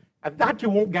 And that you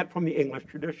won't get from the English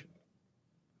tradition.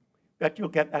 That you'll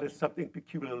get that as something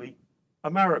peculiarly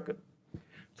American.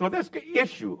 So this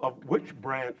issue of which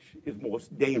branch is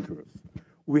most dangerous,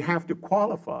 we have to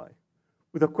qualify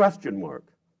with a question mark.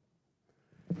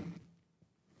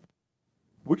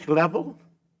 Which level?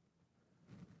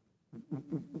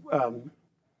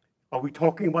 Are we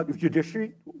talking about the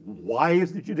judiciary? Why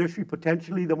is the judiciary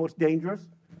potentially the most dangerous?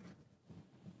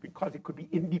 Because it could be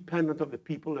independent of the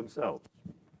people themselves.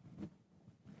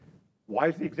 Why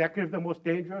is the executive the most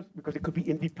dangerous? Because it could be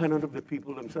independent of the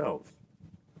people themselves.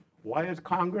 Why is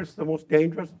Congress the most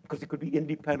dangerous? Because it could be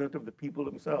independent of the people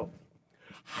themselves.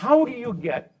 How do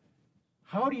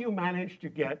you manage to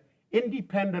get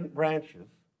independent branches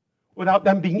without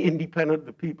them being independent of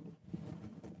the people?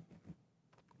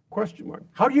 Question mark.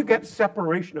 How do you get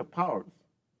separation of powers?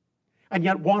 And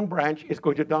yet one branch is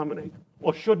going to dominate,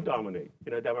 or should dominate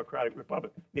in a democratic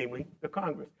republic, namely the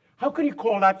Congress. How can you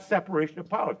call that separation of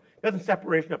powers? Doesn't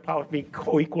separation of powers mean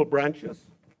co-equal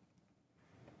branches?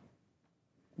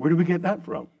 Where do we get that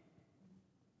from?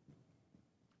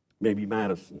 Maybe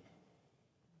Madison.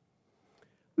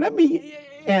 Let me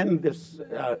end this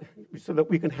so that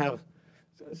we can have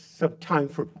some time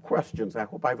for questions. I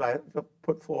hope I've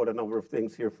put forward a number of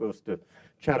things here for us to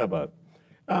chat about.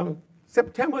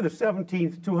 September the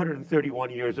 17th,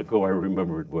 231 years ago, I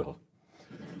remember it well.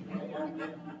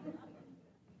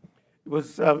 It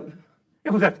was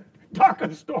a dark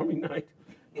and stormy night.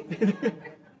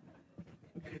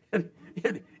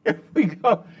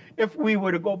 If we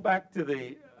were to go back to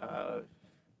the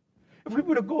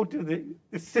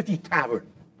city tavern,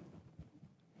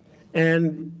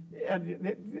 and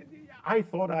I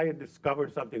thought I had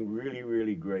discovered something really,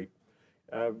 really great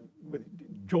with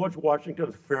George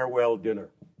Washington's farewell dinner.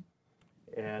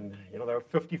 And there were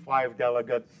 55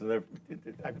 delegates, and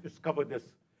I've discovered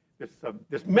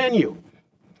this menu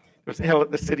was held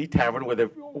at the City Tavern where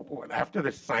after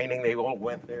the signing, they all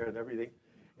went there and everything.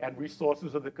 And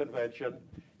resources of the convention.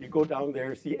 You go down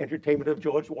there, see entertainment of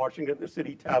George Washington at the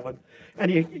City Tavern,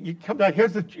 and you come down.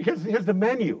 Here's the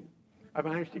menu. I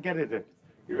managed to get it there.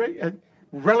 Right?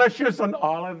 Relishes and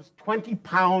olives, 20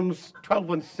 pounds, 12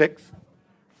 and 6.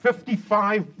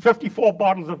 54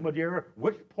 bottles of Madeira,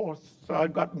 which poor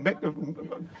son got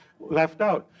left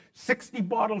out. 60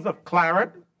 bottles of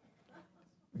claret,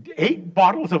 8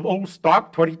 bottles of old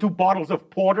stock, 22 bottles of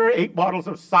porter, 8 bottles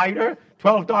of cider,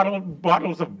 12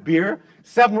 bottles of beer,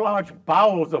 7 large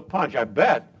bowls of punch, I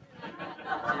bet.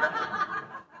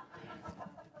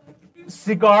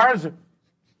 Cigars,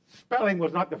 spelling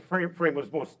was not the frame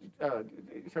was most,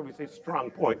 shall we say,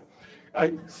 strong point.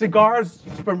 Cigars,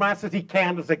 spermaceti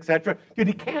candles, etc. The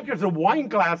decanters of wine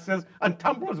glasses and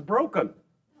tumblers broken.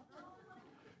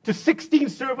 To 16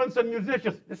 servants and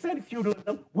musicians. They said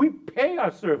feudalism, we pay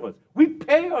our servants. We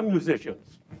pay our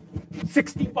musicians.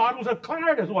 60 bottles of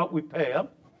claret is what we pay them.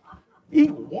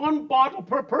 Eat 1 bottle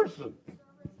per person.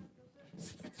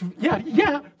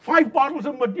 Yeah, 5 bottles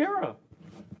of Madeira.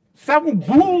 7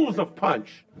 bowls of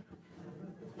punch.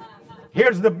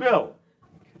 Here's the bill.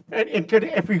 And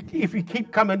if we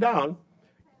keep coming down,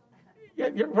 yeah,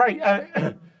 you're right.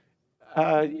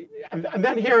 And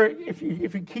then here, if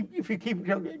you keep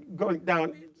going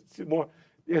down, it's more.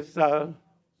 There's oh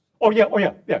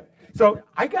yeah. So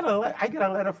I got a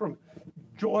letter from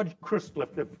George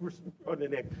Christliff, the first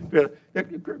name,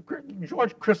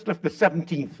 George Christliff the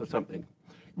 17th or something,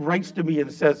 writes to me and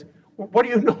says, "What do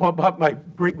you know about my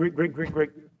great?"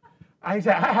 I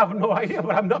said, "I have no idea,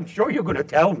 but I'm sure you're going to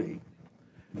tell me."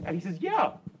 And he says,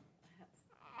 "Yeah."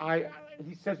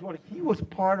 He says, "Well, he was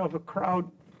part of a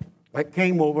crowd that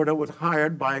came over that was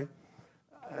hired by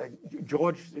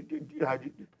George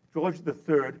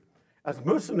III as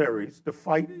mercenaries to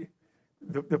fight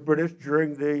the British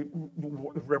during the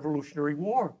Revolutionary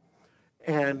War."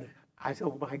 And I said,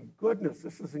 "Oh my goodness,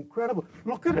 this is incredible.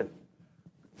 Look at it.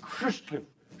 Christliff,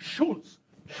 Schultz,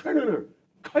 Schreiner,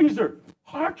 Kaiser,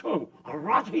 Hartung,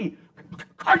 Ratti,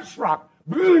 Kaisrock,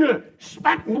 Brune,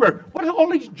 Spangenberg. What are all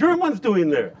these Germans doing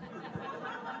there?"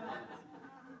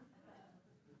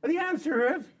 And the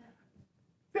answer is,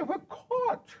 they were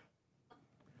caught.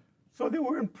 So they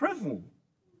were in prison.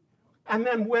 And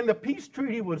then when the peace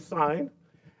treaty was signed,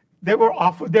 they were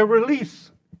offered their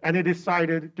release, and they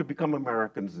decided to become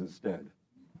Americans instead.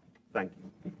 Thank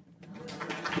you.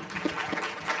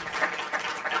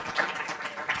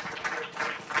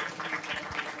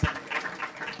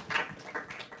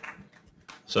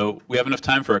 So we have enough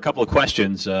time for a couple of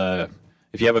questions.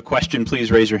 If you have a question, please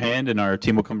raise your hand, and our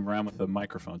team will come around with a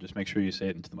microphone. Just make sure you say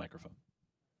it into the microphone.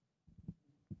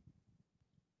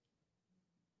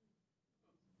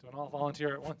 Don't all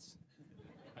volunteer at once.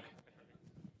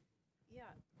 Yeah,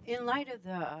 in light of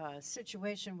the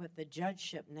situation with the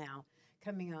judgeship now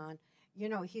coming on, you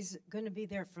know, he's going to be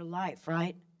there for life,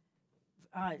 right?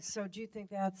 So do you think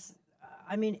that's,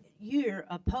 I mean, you're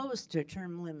opposed to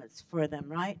term limits for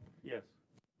them, right? Yes.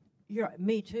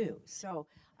 Me too. So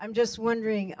I'm just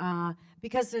wondering,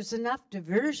 because there's enough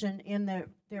diversion in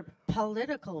their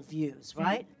political views,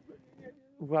 right?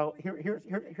 Well,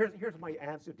 here's my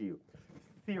answer to you.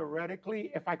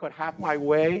 Theoretically, if I could have my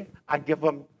way, I'd give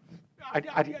them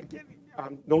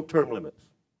no term limits,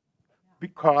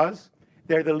 because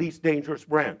they're the least dangerous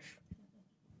branch.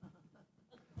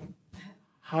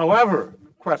 However,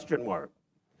 question mark.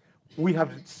 We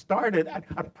have started,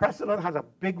 and precedent has a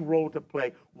big role to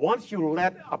play. Once you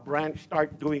let a branch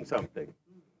start doing something,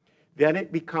 then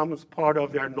it becomes part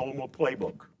of their normal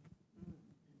playbook.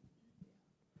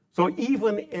 So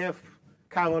even if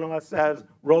Kavanaugh says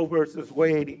Roe versus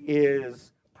Wade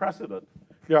is precedent,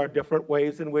 there are different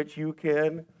ways in which you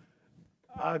can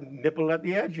nibble at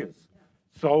the edges.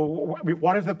 So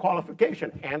what is the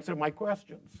qualification? Answer my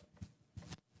questions.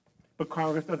 But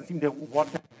Congress doesn't seem to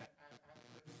want to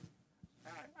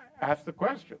ask the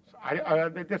questions.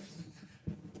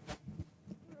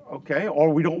 Okay, or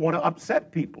we don't want to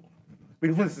upset people. I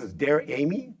mean, this is Dear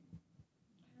Amy?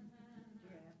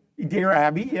 Dear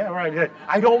Abby? Yeah, right.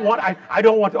 I don't want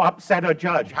to upset a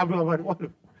judge. How do I want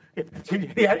to?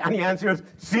 And the answer is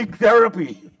seek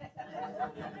therapy.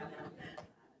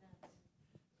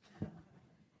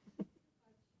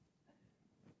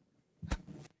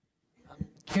 I'm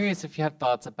curious if you have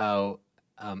thoughts about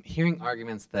hearing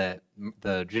arguments that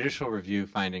the judicial review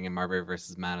finding in Marbury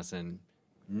versus Madison,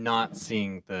 not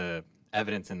seeing the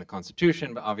evidence in the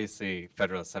Constitution, but obviously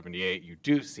Federalist 78, you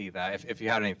do see that. If you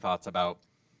had any thoughts about,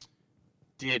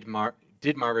 did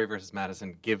Marbury versus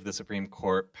Madison give the Supreme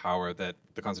Court power that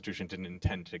the Constitution didn't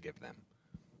intend to give them?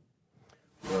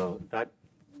 Well,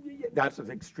 that's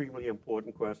an extremely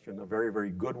important question, a very,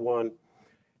 very good one.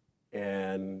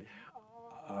 And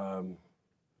I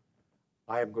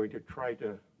am going to try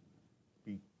to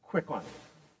be quick on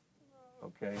it,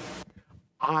 okay?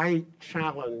 I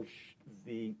challenge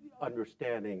the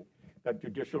understanding that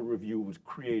judicial review was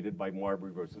created by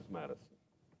Marbury versus Madison.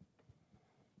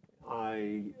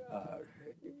 I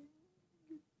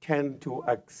tend to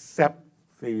accept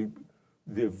the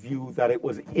view that it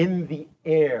was in the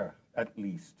air, at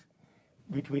least,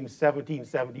 between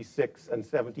 1776 and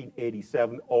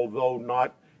 1787, although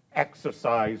not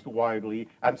exercised widely,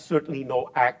 and certainly no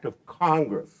act of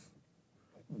Congress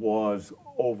was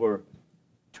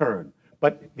overturned.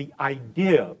 But the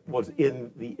idea was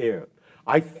in the air.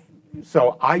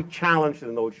 So I challenge the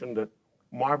notion that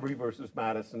Marbury versus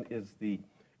Madison is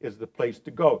the place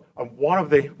to go. And one of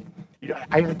the,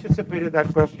 I anticipated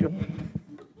that question,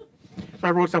 so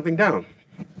I wrote something down.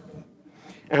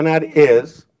 And that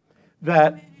is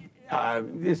that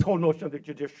this whole notion of the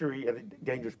judiciary and the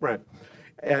dangerous branch.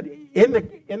 And in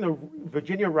the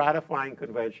Virginia Ratifying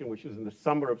Convention, which is in the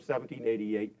summer of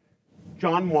 1788,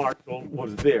 John Marshall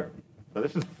was there. Now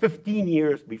this is 15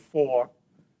 years before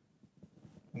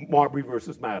Marbury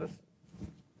versus Madison,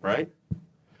 right?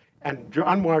 And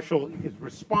John Marshall is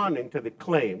responding to the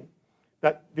claim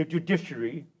that the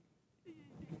judiciary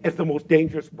is the most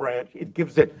dangerous branch. It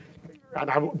gives it, and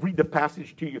I will read the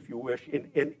passage to you if you wish,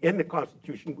 in the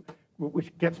Constitution,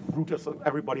 which gets Brutus and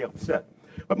everybody upset.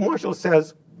 But Marshall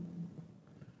says,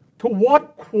 to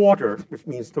what quarter, which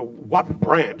means to what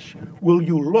branch, will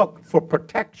you look for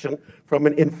protection from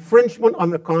an infringement on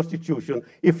the Constitution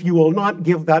if you will not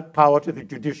give that power to the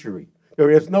judiciary? There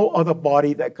is no other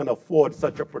body that can afford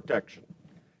such a protection.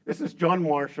 This is John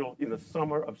Marshall in the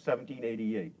summer of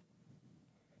 1788.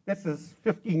 This is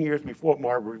 15 years before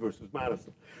Marbury versus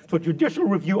Madison. So judicial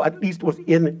review at least was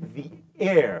in the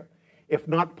air, if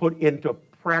not put into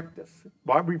practice.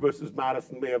 Marbury versus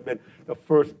Madison may have been the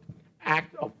first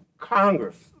act of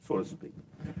Congress, so to speak.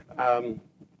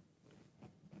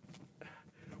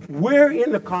 Where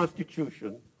in the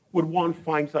Constitution would one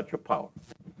find such a power?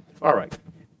 All right.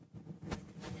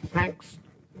 Thanks,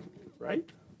 right?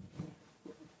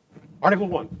 Article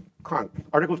 1, Congress.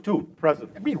 Article 2,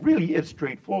 President. I mean, really is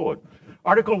straightforward.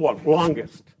 Article 1,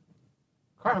 longest,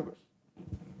 Congress.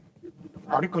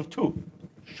 Article 2,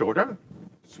 shorter,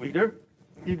 sweeter,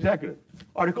 the executive.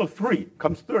 Article 3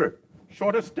 comes third,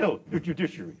 shorter still, the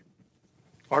judiciary.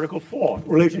 Article 4,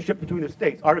 relationship between the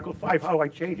states. Article 5, how do I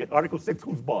change it? Article 6,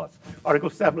 who's boss? Article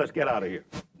 7, let's get out of here.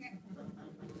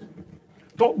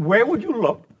 So where would you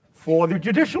look for the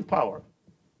judicial power?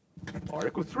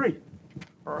 Article 3,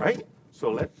 all right?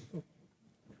 So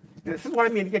this is what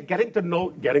I mean, getting to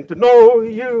know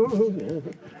you,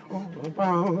 all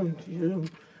about you.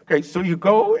 Okay, so you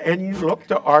go and you look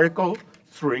to Article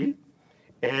 3,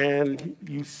 and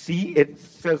you see it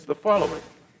says the following.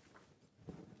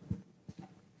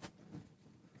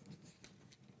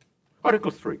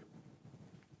 Article 3,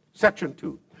 Section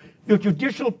 2. The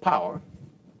judicial power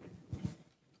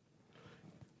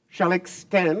shall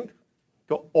extend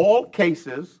to all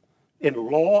cases in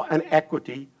law and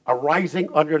equity arising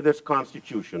under this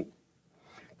Constitution,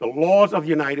 the laws of the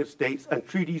United States and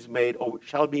treaties made or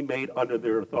shall be made under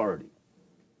their authority.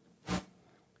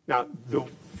 Now, the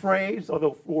phrase or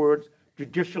the words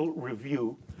judicial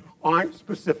review aren't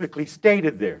specifically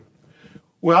stated there.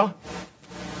 Well,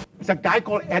 it's a guy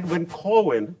called Edwin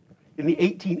Cohen in the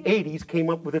 1880s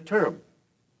came up with a term.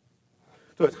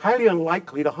 So it's highly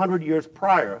unlikely that 100 years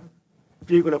prior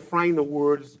you're going to find the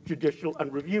words judicial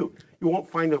and review. You won't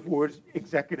find the words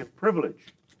executive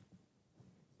privilege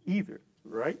either,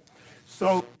 right?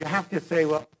 So you have to say,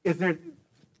 well, is there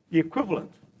the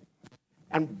equivalent?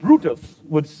 And Brutus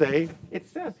would say, it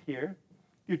says here,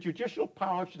 the judicial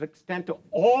power should extend to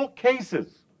all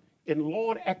cases in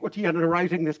law and equity and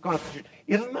arising this Constitution.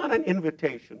 Isn't that an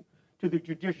invitation to the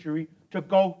judiciary to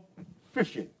go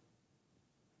fishing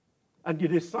and to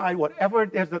decide whatever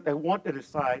it is that they want to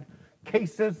decide,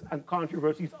 cases and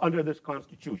controversies under this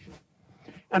Constitution?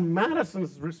 And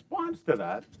Madison's response to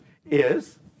that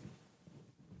is,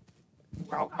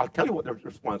 well, I'll tell you what the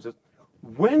response is.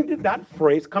 When did that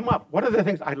phrase come up? One of the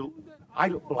things I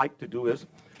like to do is,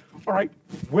 all right,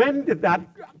 when did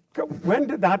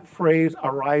that phrase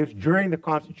arise during the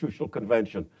Constitutional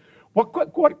Convention?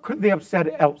 What could they have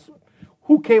said else?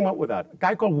 Who came up with that? A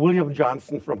guy called William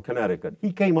Johnson from Connecticut.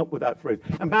 He came up with that phrase.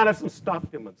 And Madison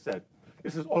stopped him and said,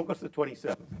 this is August the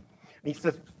 27th. And he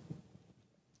says,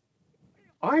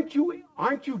 aren't you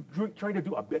trying to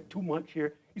do a bit too much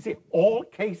here? You say all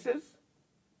cases?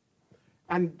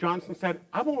 And Johnson said,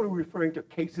 I'm only referring to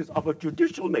cases of a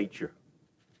judicial nature.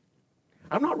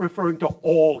 I'm not referring to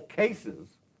all cases,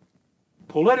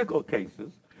 political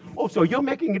cases. Oh, so you're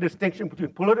making a distinction between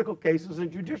political cases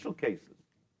and judicial cases.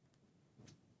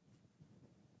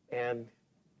 And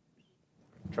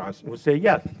Johnson would say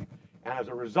yes. And as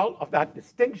a result of that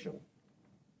distinction,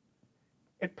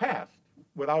 it passed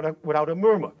without a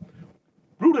murmur.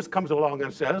 Brutus comes along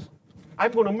and says,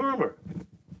 I'm going to murmur.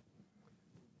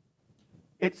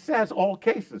 It says all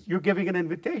cases. You're giving an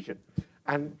invitation.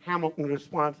 And Hamilton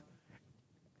responds,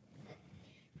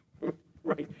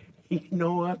 right, you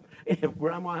know what? If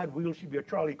Grandma had wheels, she'd be a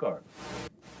trolley car.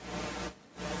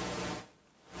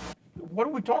 What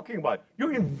are we talking about?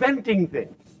 You're inventing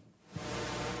things.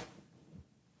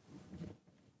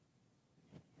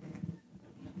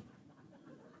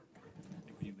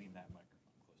 Will you lean that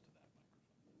microphone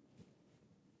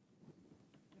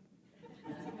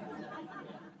close to that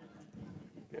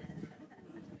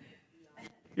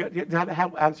microphone? Yeah, that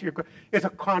help answer your question. It's a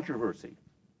controversy.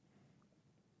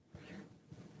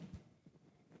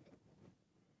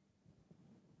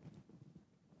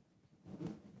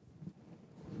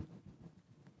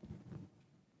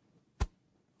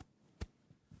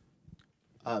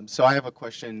 So I have a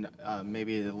question,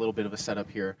 maybe a little bit of a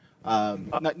setup here.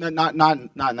 Not in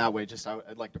that way. Just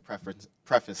I'd like to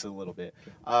preface a little bit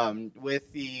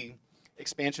with the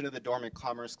expansion of the Dormant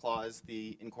Commerce Clause,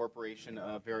 the incorporation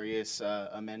of various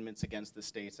amendments against the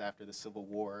states after the Civil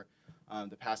War,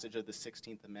 the passage of the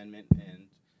 16th Amendment, and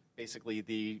basically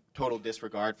the total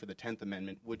disregard for the 10th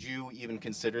Amendment. Would you even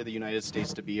consider the United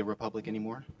States to be a republic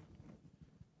anymore?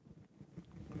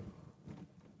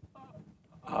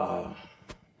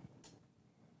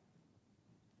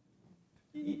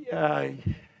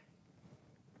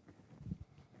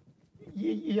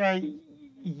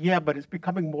 Yeah, but it's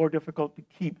becoming more difficult to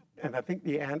keep. And I think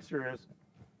the answer is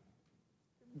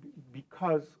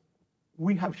because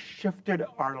we have shifted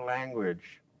our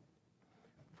language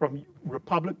from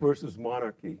republic versus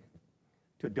monarchy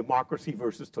to democracy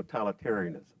versus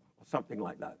totalitarianism, something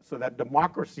like that. So that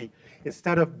democracy,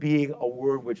 instead of being a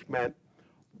word which meant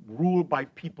ruled by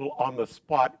people on the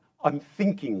spot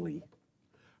unthinkingly,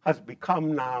 has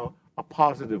become now a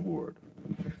positive word.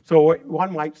 So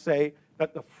one might say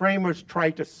that the framers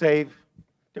tried to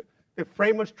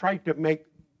make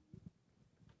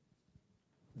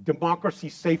democracy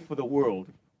safe for the world.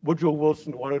 Woodrow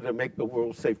Wilson wanted to make the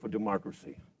world safe for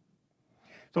democracy.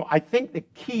 So I think the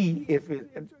key, if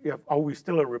are we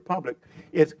still a republic,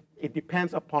 is it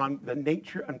depends upon the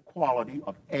nature and quality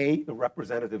of A, the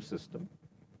representative system,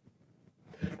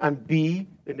 and B,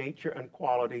 the nature and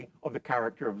quality of the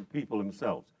character of the people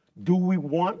themselves. Do we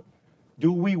want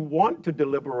to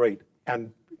deliberate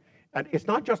and it's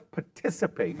not just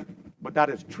participate, but that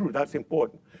is true, that's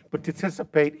important, but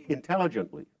participate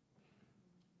intelligently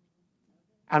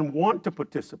and want to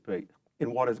participate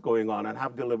in what is going on and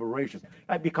have deliberations.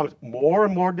 It becomes more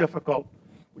and more difficult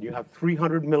when you have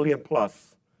 300 million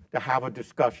plus to have a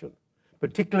discussion,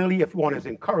 particularly if one is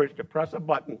encouraged to press a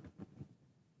button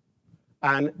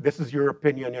and this is your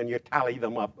opinion and you tally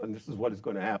them up and this is what is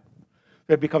going to happen.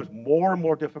 So it becomes more and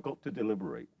more difficult to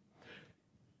deliberate.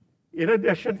 In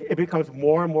addition, it becomes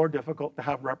more and more difficult to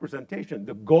have representation.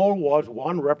 The goal was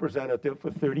one representative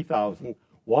for 30,000,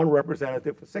 one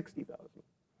representative for 60,000.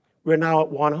 We're now at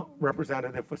one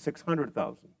representative for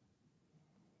 600,000.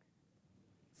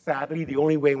 Sadly, the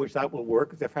only way in which that will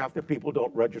work is if half the people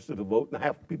don't register to vote and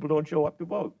half the people don't show up to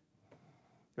vote.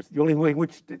 It's the only way in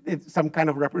which some kind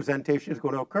of representation is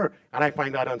going to occur, and I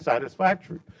find that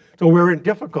unsatisfactory. So we're in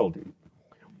difficulty.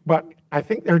 But I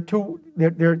think there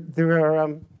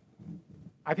are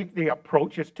I think the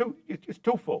approach is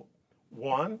twofold.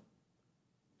 One,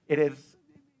 it is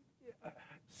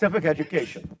civic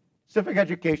education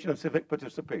and civic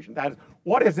participation. That is,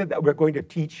 what is it that we're going to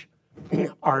teach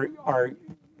our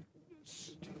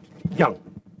young?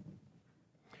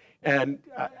 And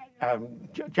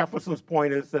Jefferson's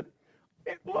point is that,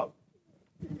 look,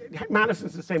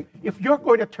 Madison's the same. If you're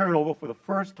going to turn over for the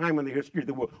first time in the history of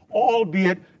the world,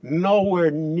 albeit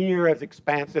nowhere near as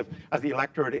expansive as the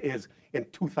electorate is in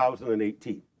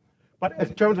 2018, but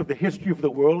in terms of the history of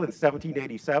the world in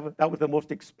 1787, that was the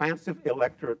most expansive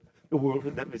electorate the world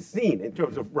had ever seen in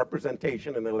terms of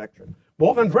representation in the electorate,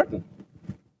 more than Britain.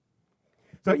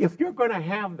 So if you're going to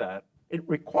have that, it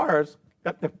requires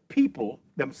that the people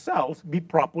themselves be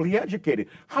properly educated.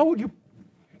 How would you?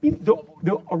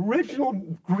 The original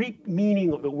Greek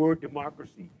meaning of the word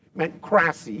democracy meant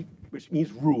krasi, which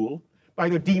means rule, by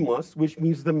the demos, which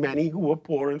means the many who are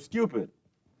poor and stupid.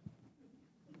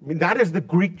 I mean, that is the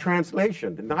Greek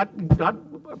translation, not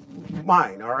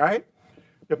mine, all right?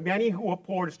 the many who are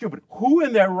poor and stupid. Who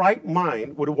in their right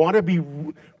mind would want to be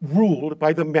ruled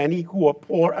by the many who are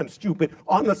poor and stupid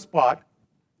on the spot,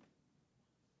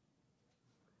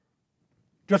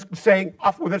 just saying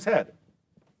off with his head?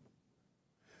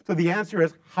 So the answer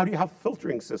is, how do you have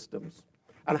filtering systems?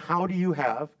 And how do you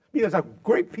have, there's a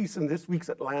great piece in this week's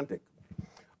Atlantic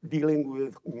dealing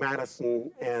with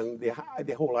Madison and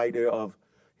the whole idea of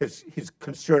his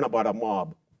concern about a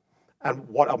mob and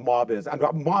what a mob is. And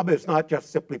a mob is not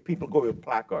just simply people going with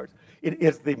placards. It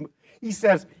is he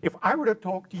says, if I were to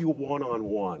talk to you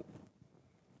one-on-one,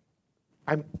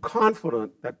 I'm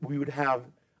confident that we would have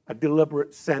a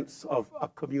deliberate sense of a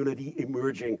community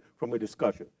emerging from a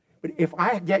discussion. But if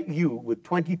I get you with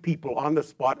 20 people on the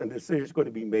spot and the decision is going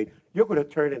to be made, you're going to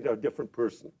turn into a different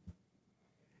person.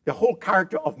 The whole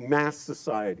character of mass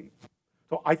society.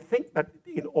 So I think that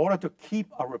in order to keep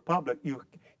a republic, you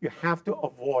have to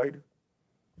avoid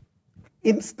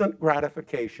instant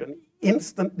gratification,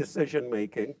 instant decision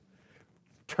making,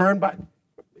 turn back.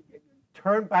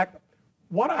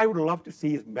 What I would love to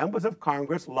see is members of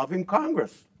Congress loving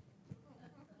Congress.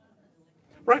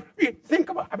 Right? Think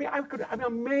about, I'm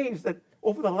amazed that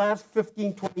over the last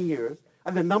 15, 20 years,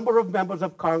 and the number of members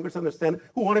of Congress and the Senate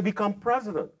who want to become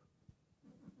president.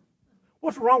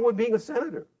 What's wrong with being a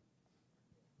senator?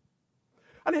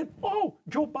 And then, oh,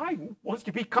 Joe Biden wants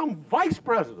to become vice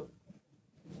president.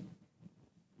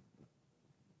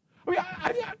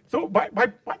 So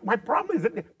my problem is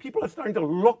that people are starting to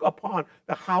look upon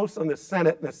the House and the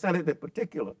Senate in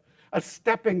particular, as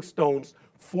stepping stones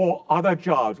for other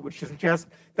jobs, which suggests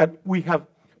that we've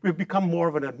become more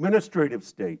of an administrative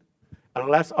state and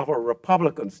less of a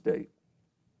Republican state.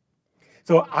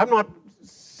 So I'm not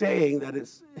saying that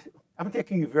I'm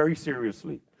taking you very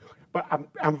seriously, but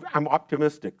I'm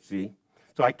optimistic, see?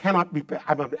 So I cannot be,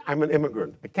 I'm an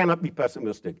immigrant. I cannot be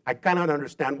pessimistic. I cannot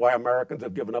understand why Americans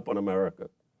have given up on America.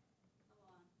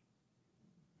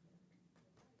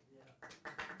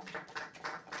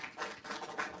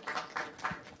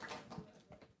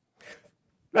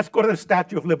 Let's go to the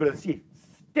Statue of Liberty.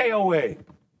 Stay away.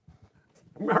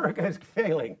 America is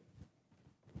failing.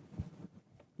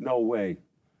 No way.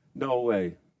 No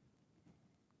way.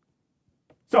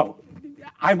 So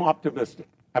I'm optimistic.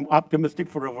 I'm optimistic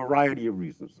for a variety of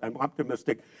reasons. I'm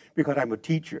optimistic because I'm a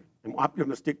teacher. I'm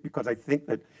optimistic because I think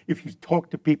that if you talk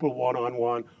to people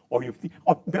one-on-one, or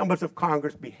members of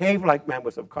Congress behave like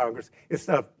members of Congress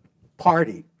instead of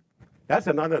party. That's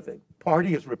another thing.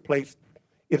 Party has replaced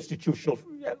institutional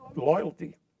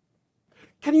loyalty.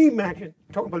 Can you imagine,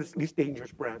 talking about this least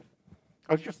dangerous branch?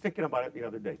 I was just thinking about it the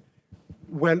other day.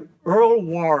 When Earl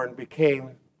Warren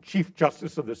became Chief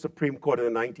Justice of the Supreme Court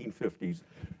in the 1950s,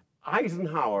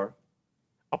 Eisenhower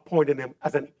appointed him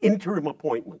as an interim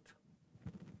appointment.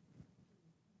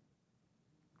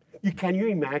 Can you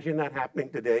imagine that happening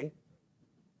today?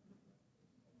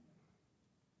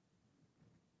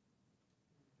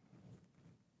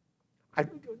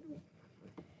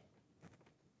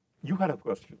 You had a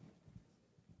question.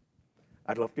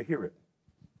 I'd love to hear it.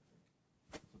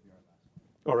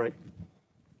 All right.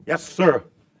 Yes, sir.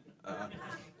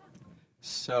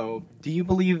 So, do you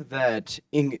believe that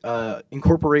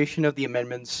incorporation of the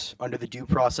amendments under the Due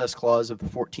Process Clause of the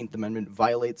 14th Amendment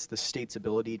violates the state's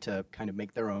ability to kind of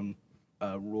make their own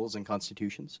rules and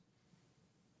constitutions?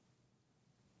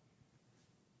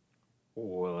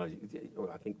 Well,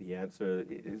 I think the answer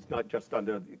is not just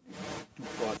under the due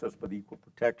process, but equal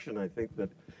protection. I think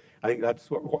that's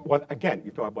what again,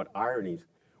 you talk about ironies.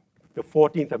 The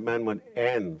 14th Amendment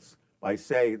ends by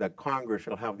saying that Congress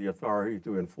shall have the authority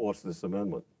to enforce this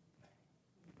amendment.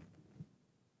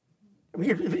 I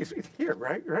mean, it's here,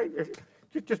 right?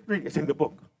 Just read it. It's in the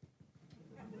book.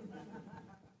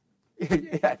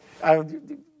 Yeah.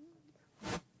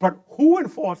 But who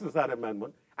enforces that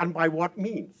amendment, and by what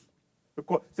means?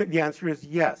 So the answer is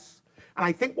yes. And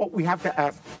I think what we have to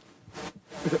ask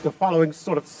is the following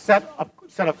sort of set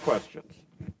of questions.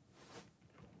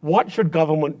 What should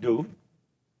government do?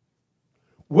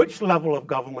 Which level of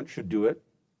government should do it?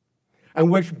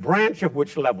 And which branch of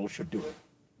which level should do it?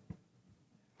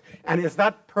 And is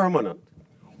that permanent?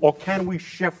 Or can we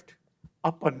shift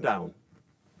up and down?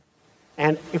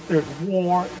 And if there's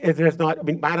war, if there's not, I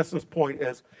mean, Madison's point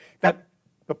is that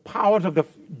the powers of the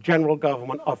general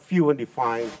government are few and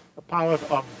defined. The powers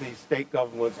of the state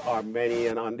governments are many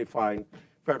and undefined.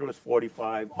 Federalist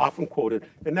 45, often quoted.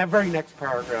 In that very next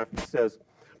paragraph, he says,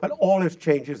 but all this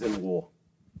changes in war.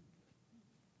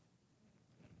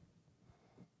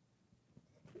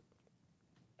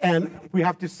 And we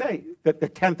have to say that the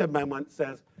 10th Amendment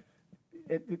says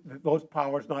those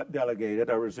powers not delegated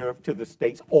are reserved to the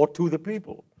states or to the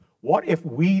people. What if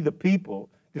we, the people,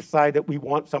 decide that we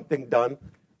want something done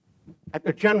at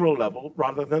the general level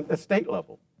rather than the state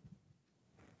level?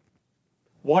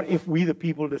 What if we, the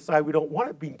people, decide we don't want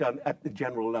it being done at the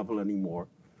general level anymore?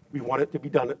 We want it to be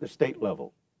done at the state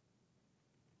level.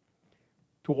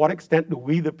 To what extent do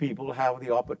we, the people, have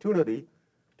the opportunity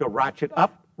to ratchet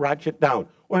up, ratchet down?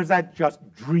 Or is that just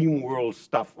dream world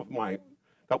stuff of mine,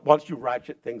 that once you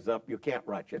ratchet things up, you can't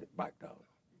ratchet it back down?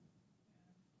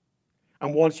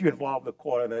 And once you involve the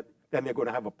court in it, then they're going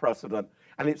to have a precedent.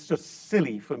 And it's just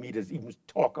silly for me to even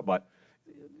talk about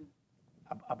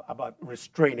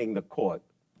restraining the court.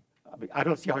 I mean, I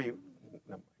don't see how you...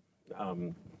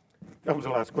 that was the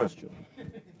last question.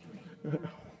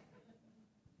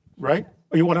 Right?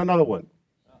 Or you want another one?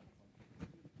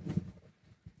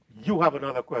 You have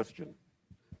another question.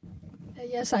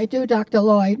 Yes, I do, Dr.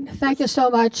 Lloyd. Thank you so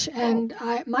much. And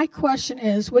my question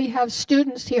is, we have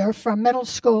students here from middle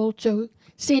school to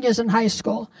seniors in high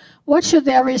school. What should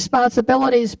their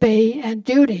responsibilities be and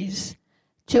duties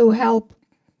to help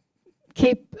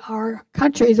keep our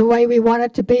country the way we want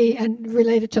it to be and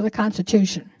related to the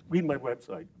Constitution? Read my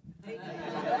website.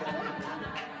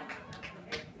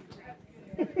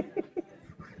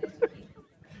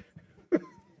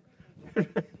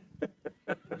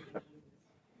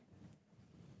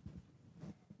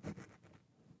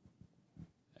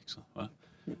 Excellent. Well,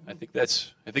 I think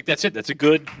that's it. That's a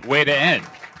good way to end,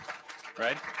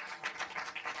 right?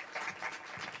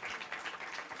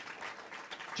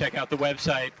 Check out the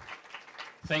website.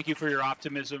 Thank you for your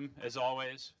optimism, as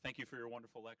always. Thank you for your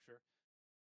wonderful lecture.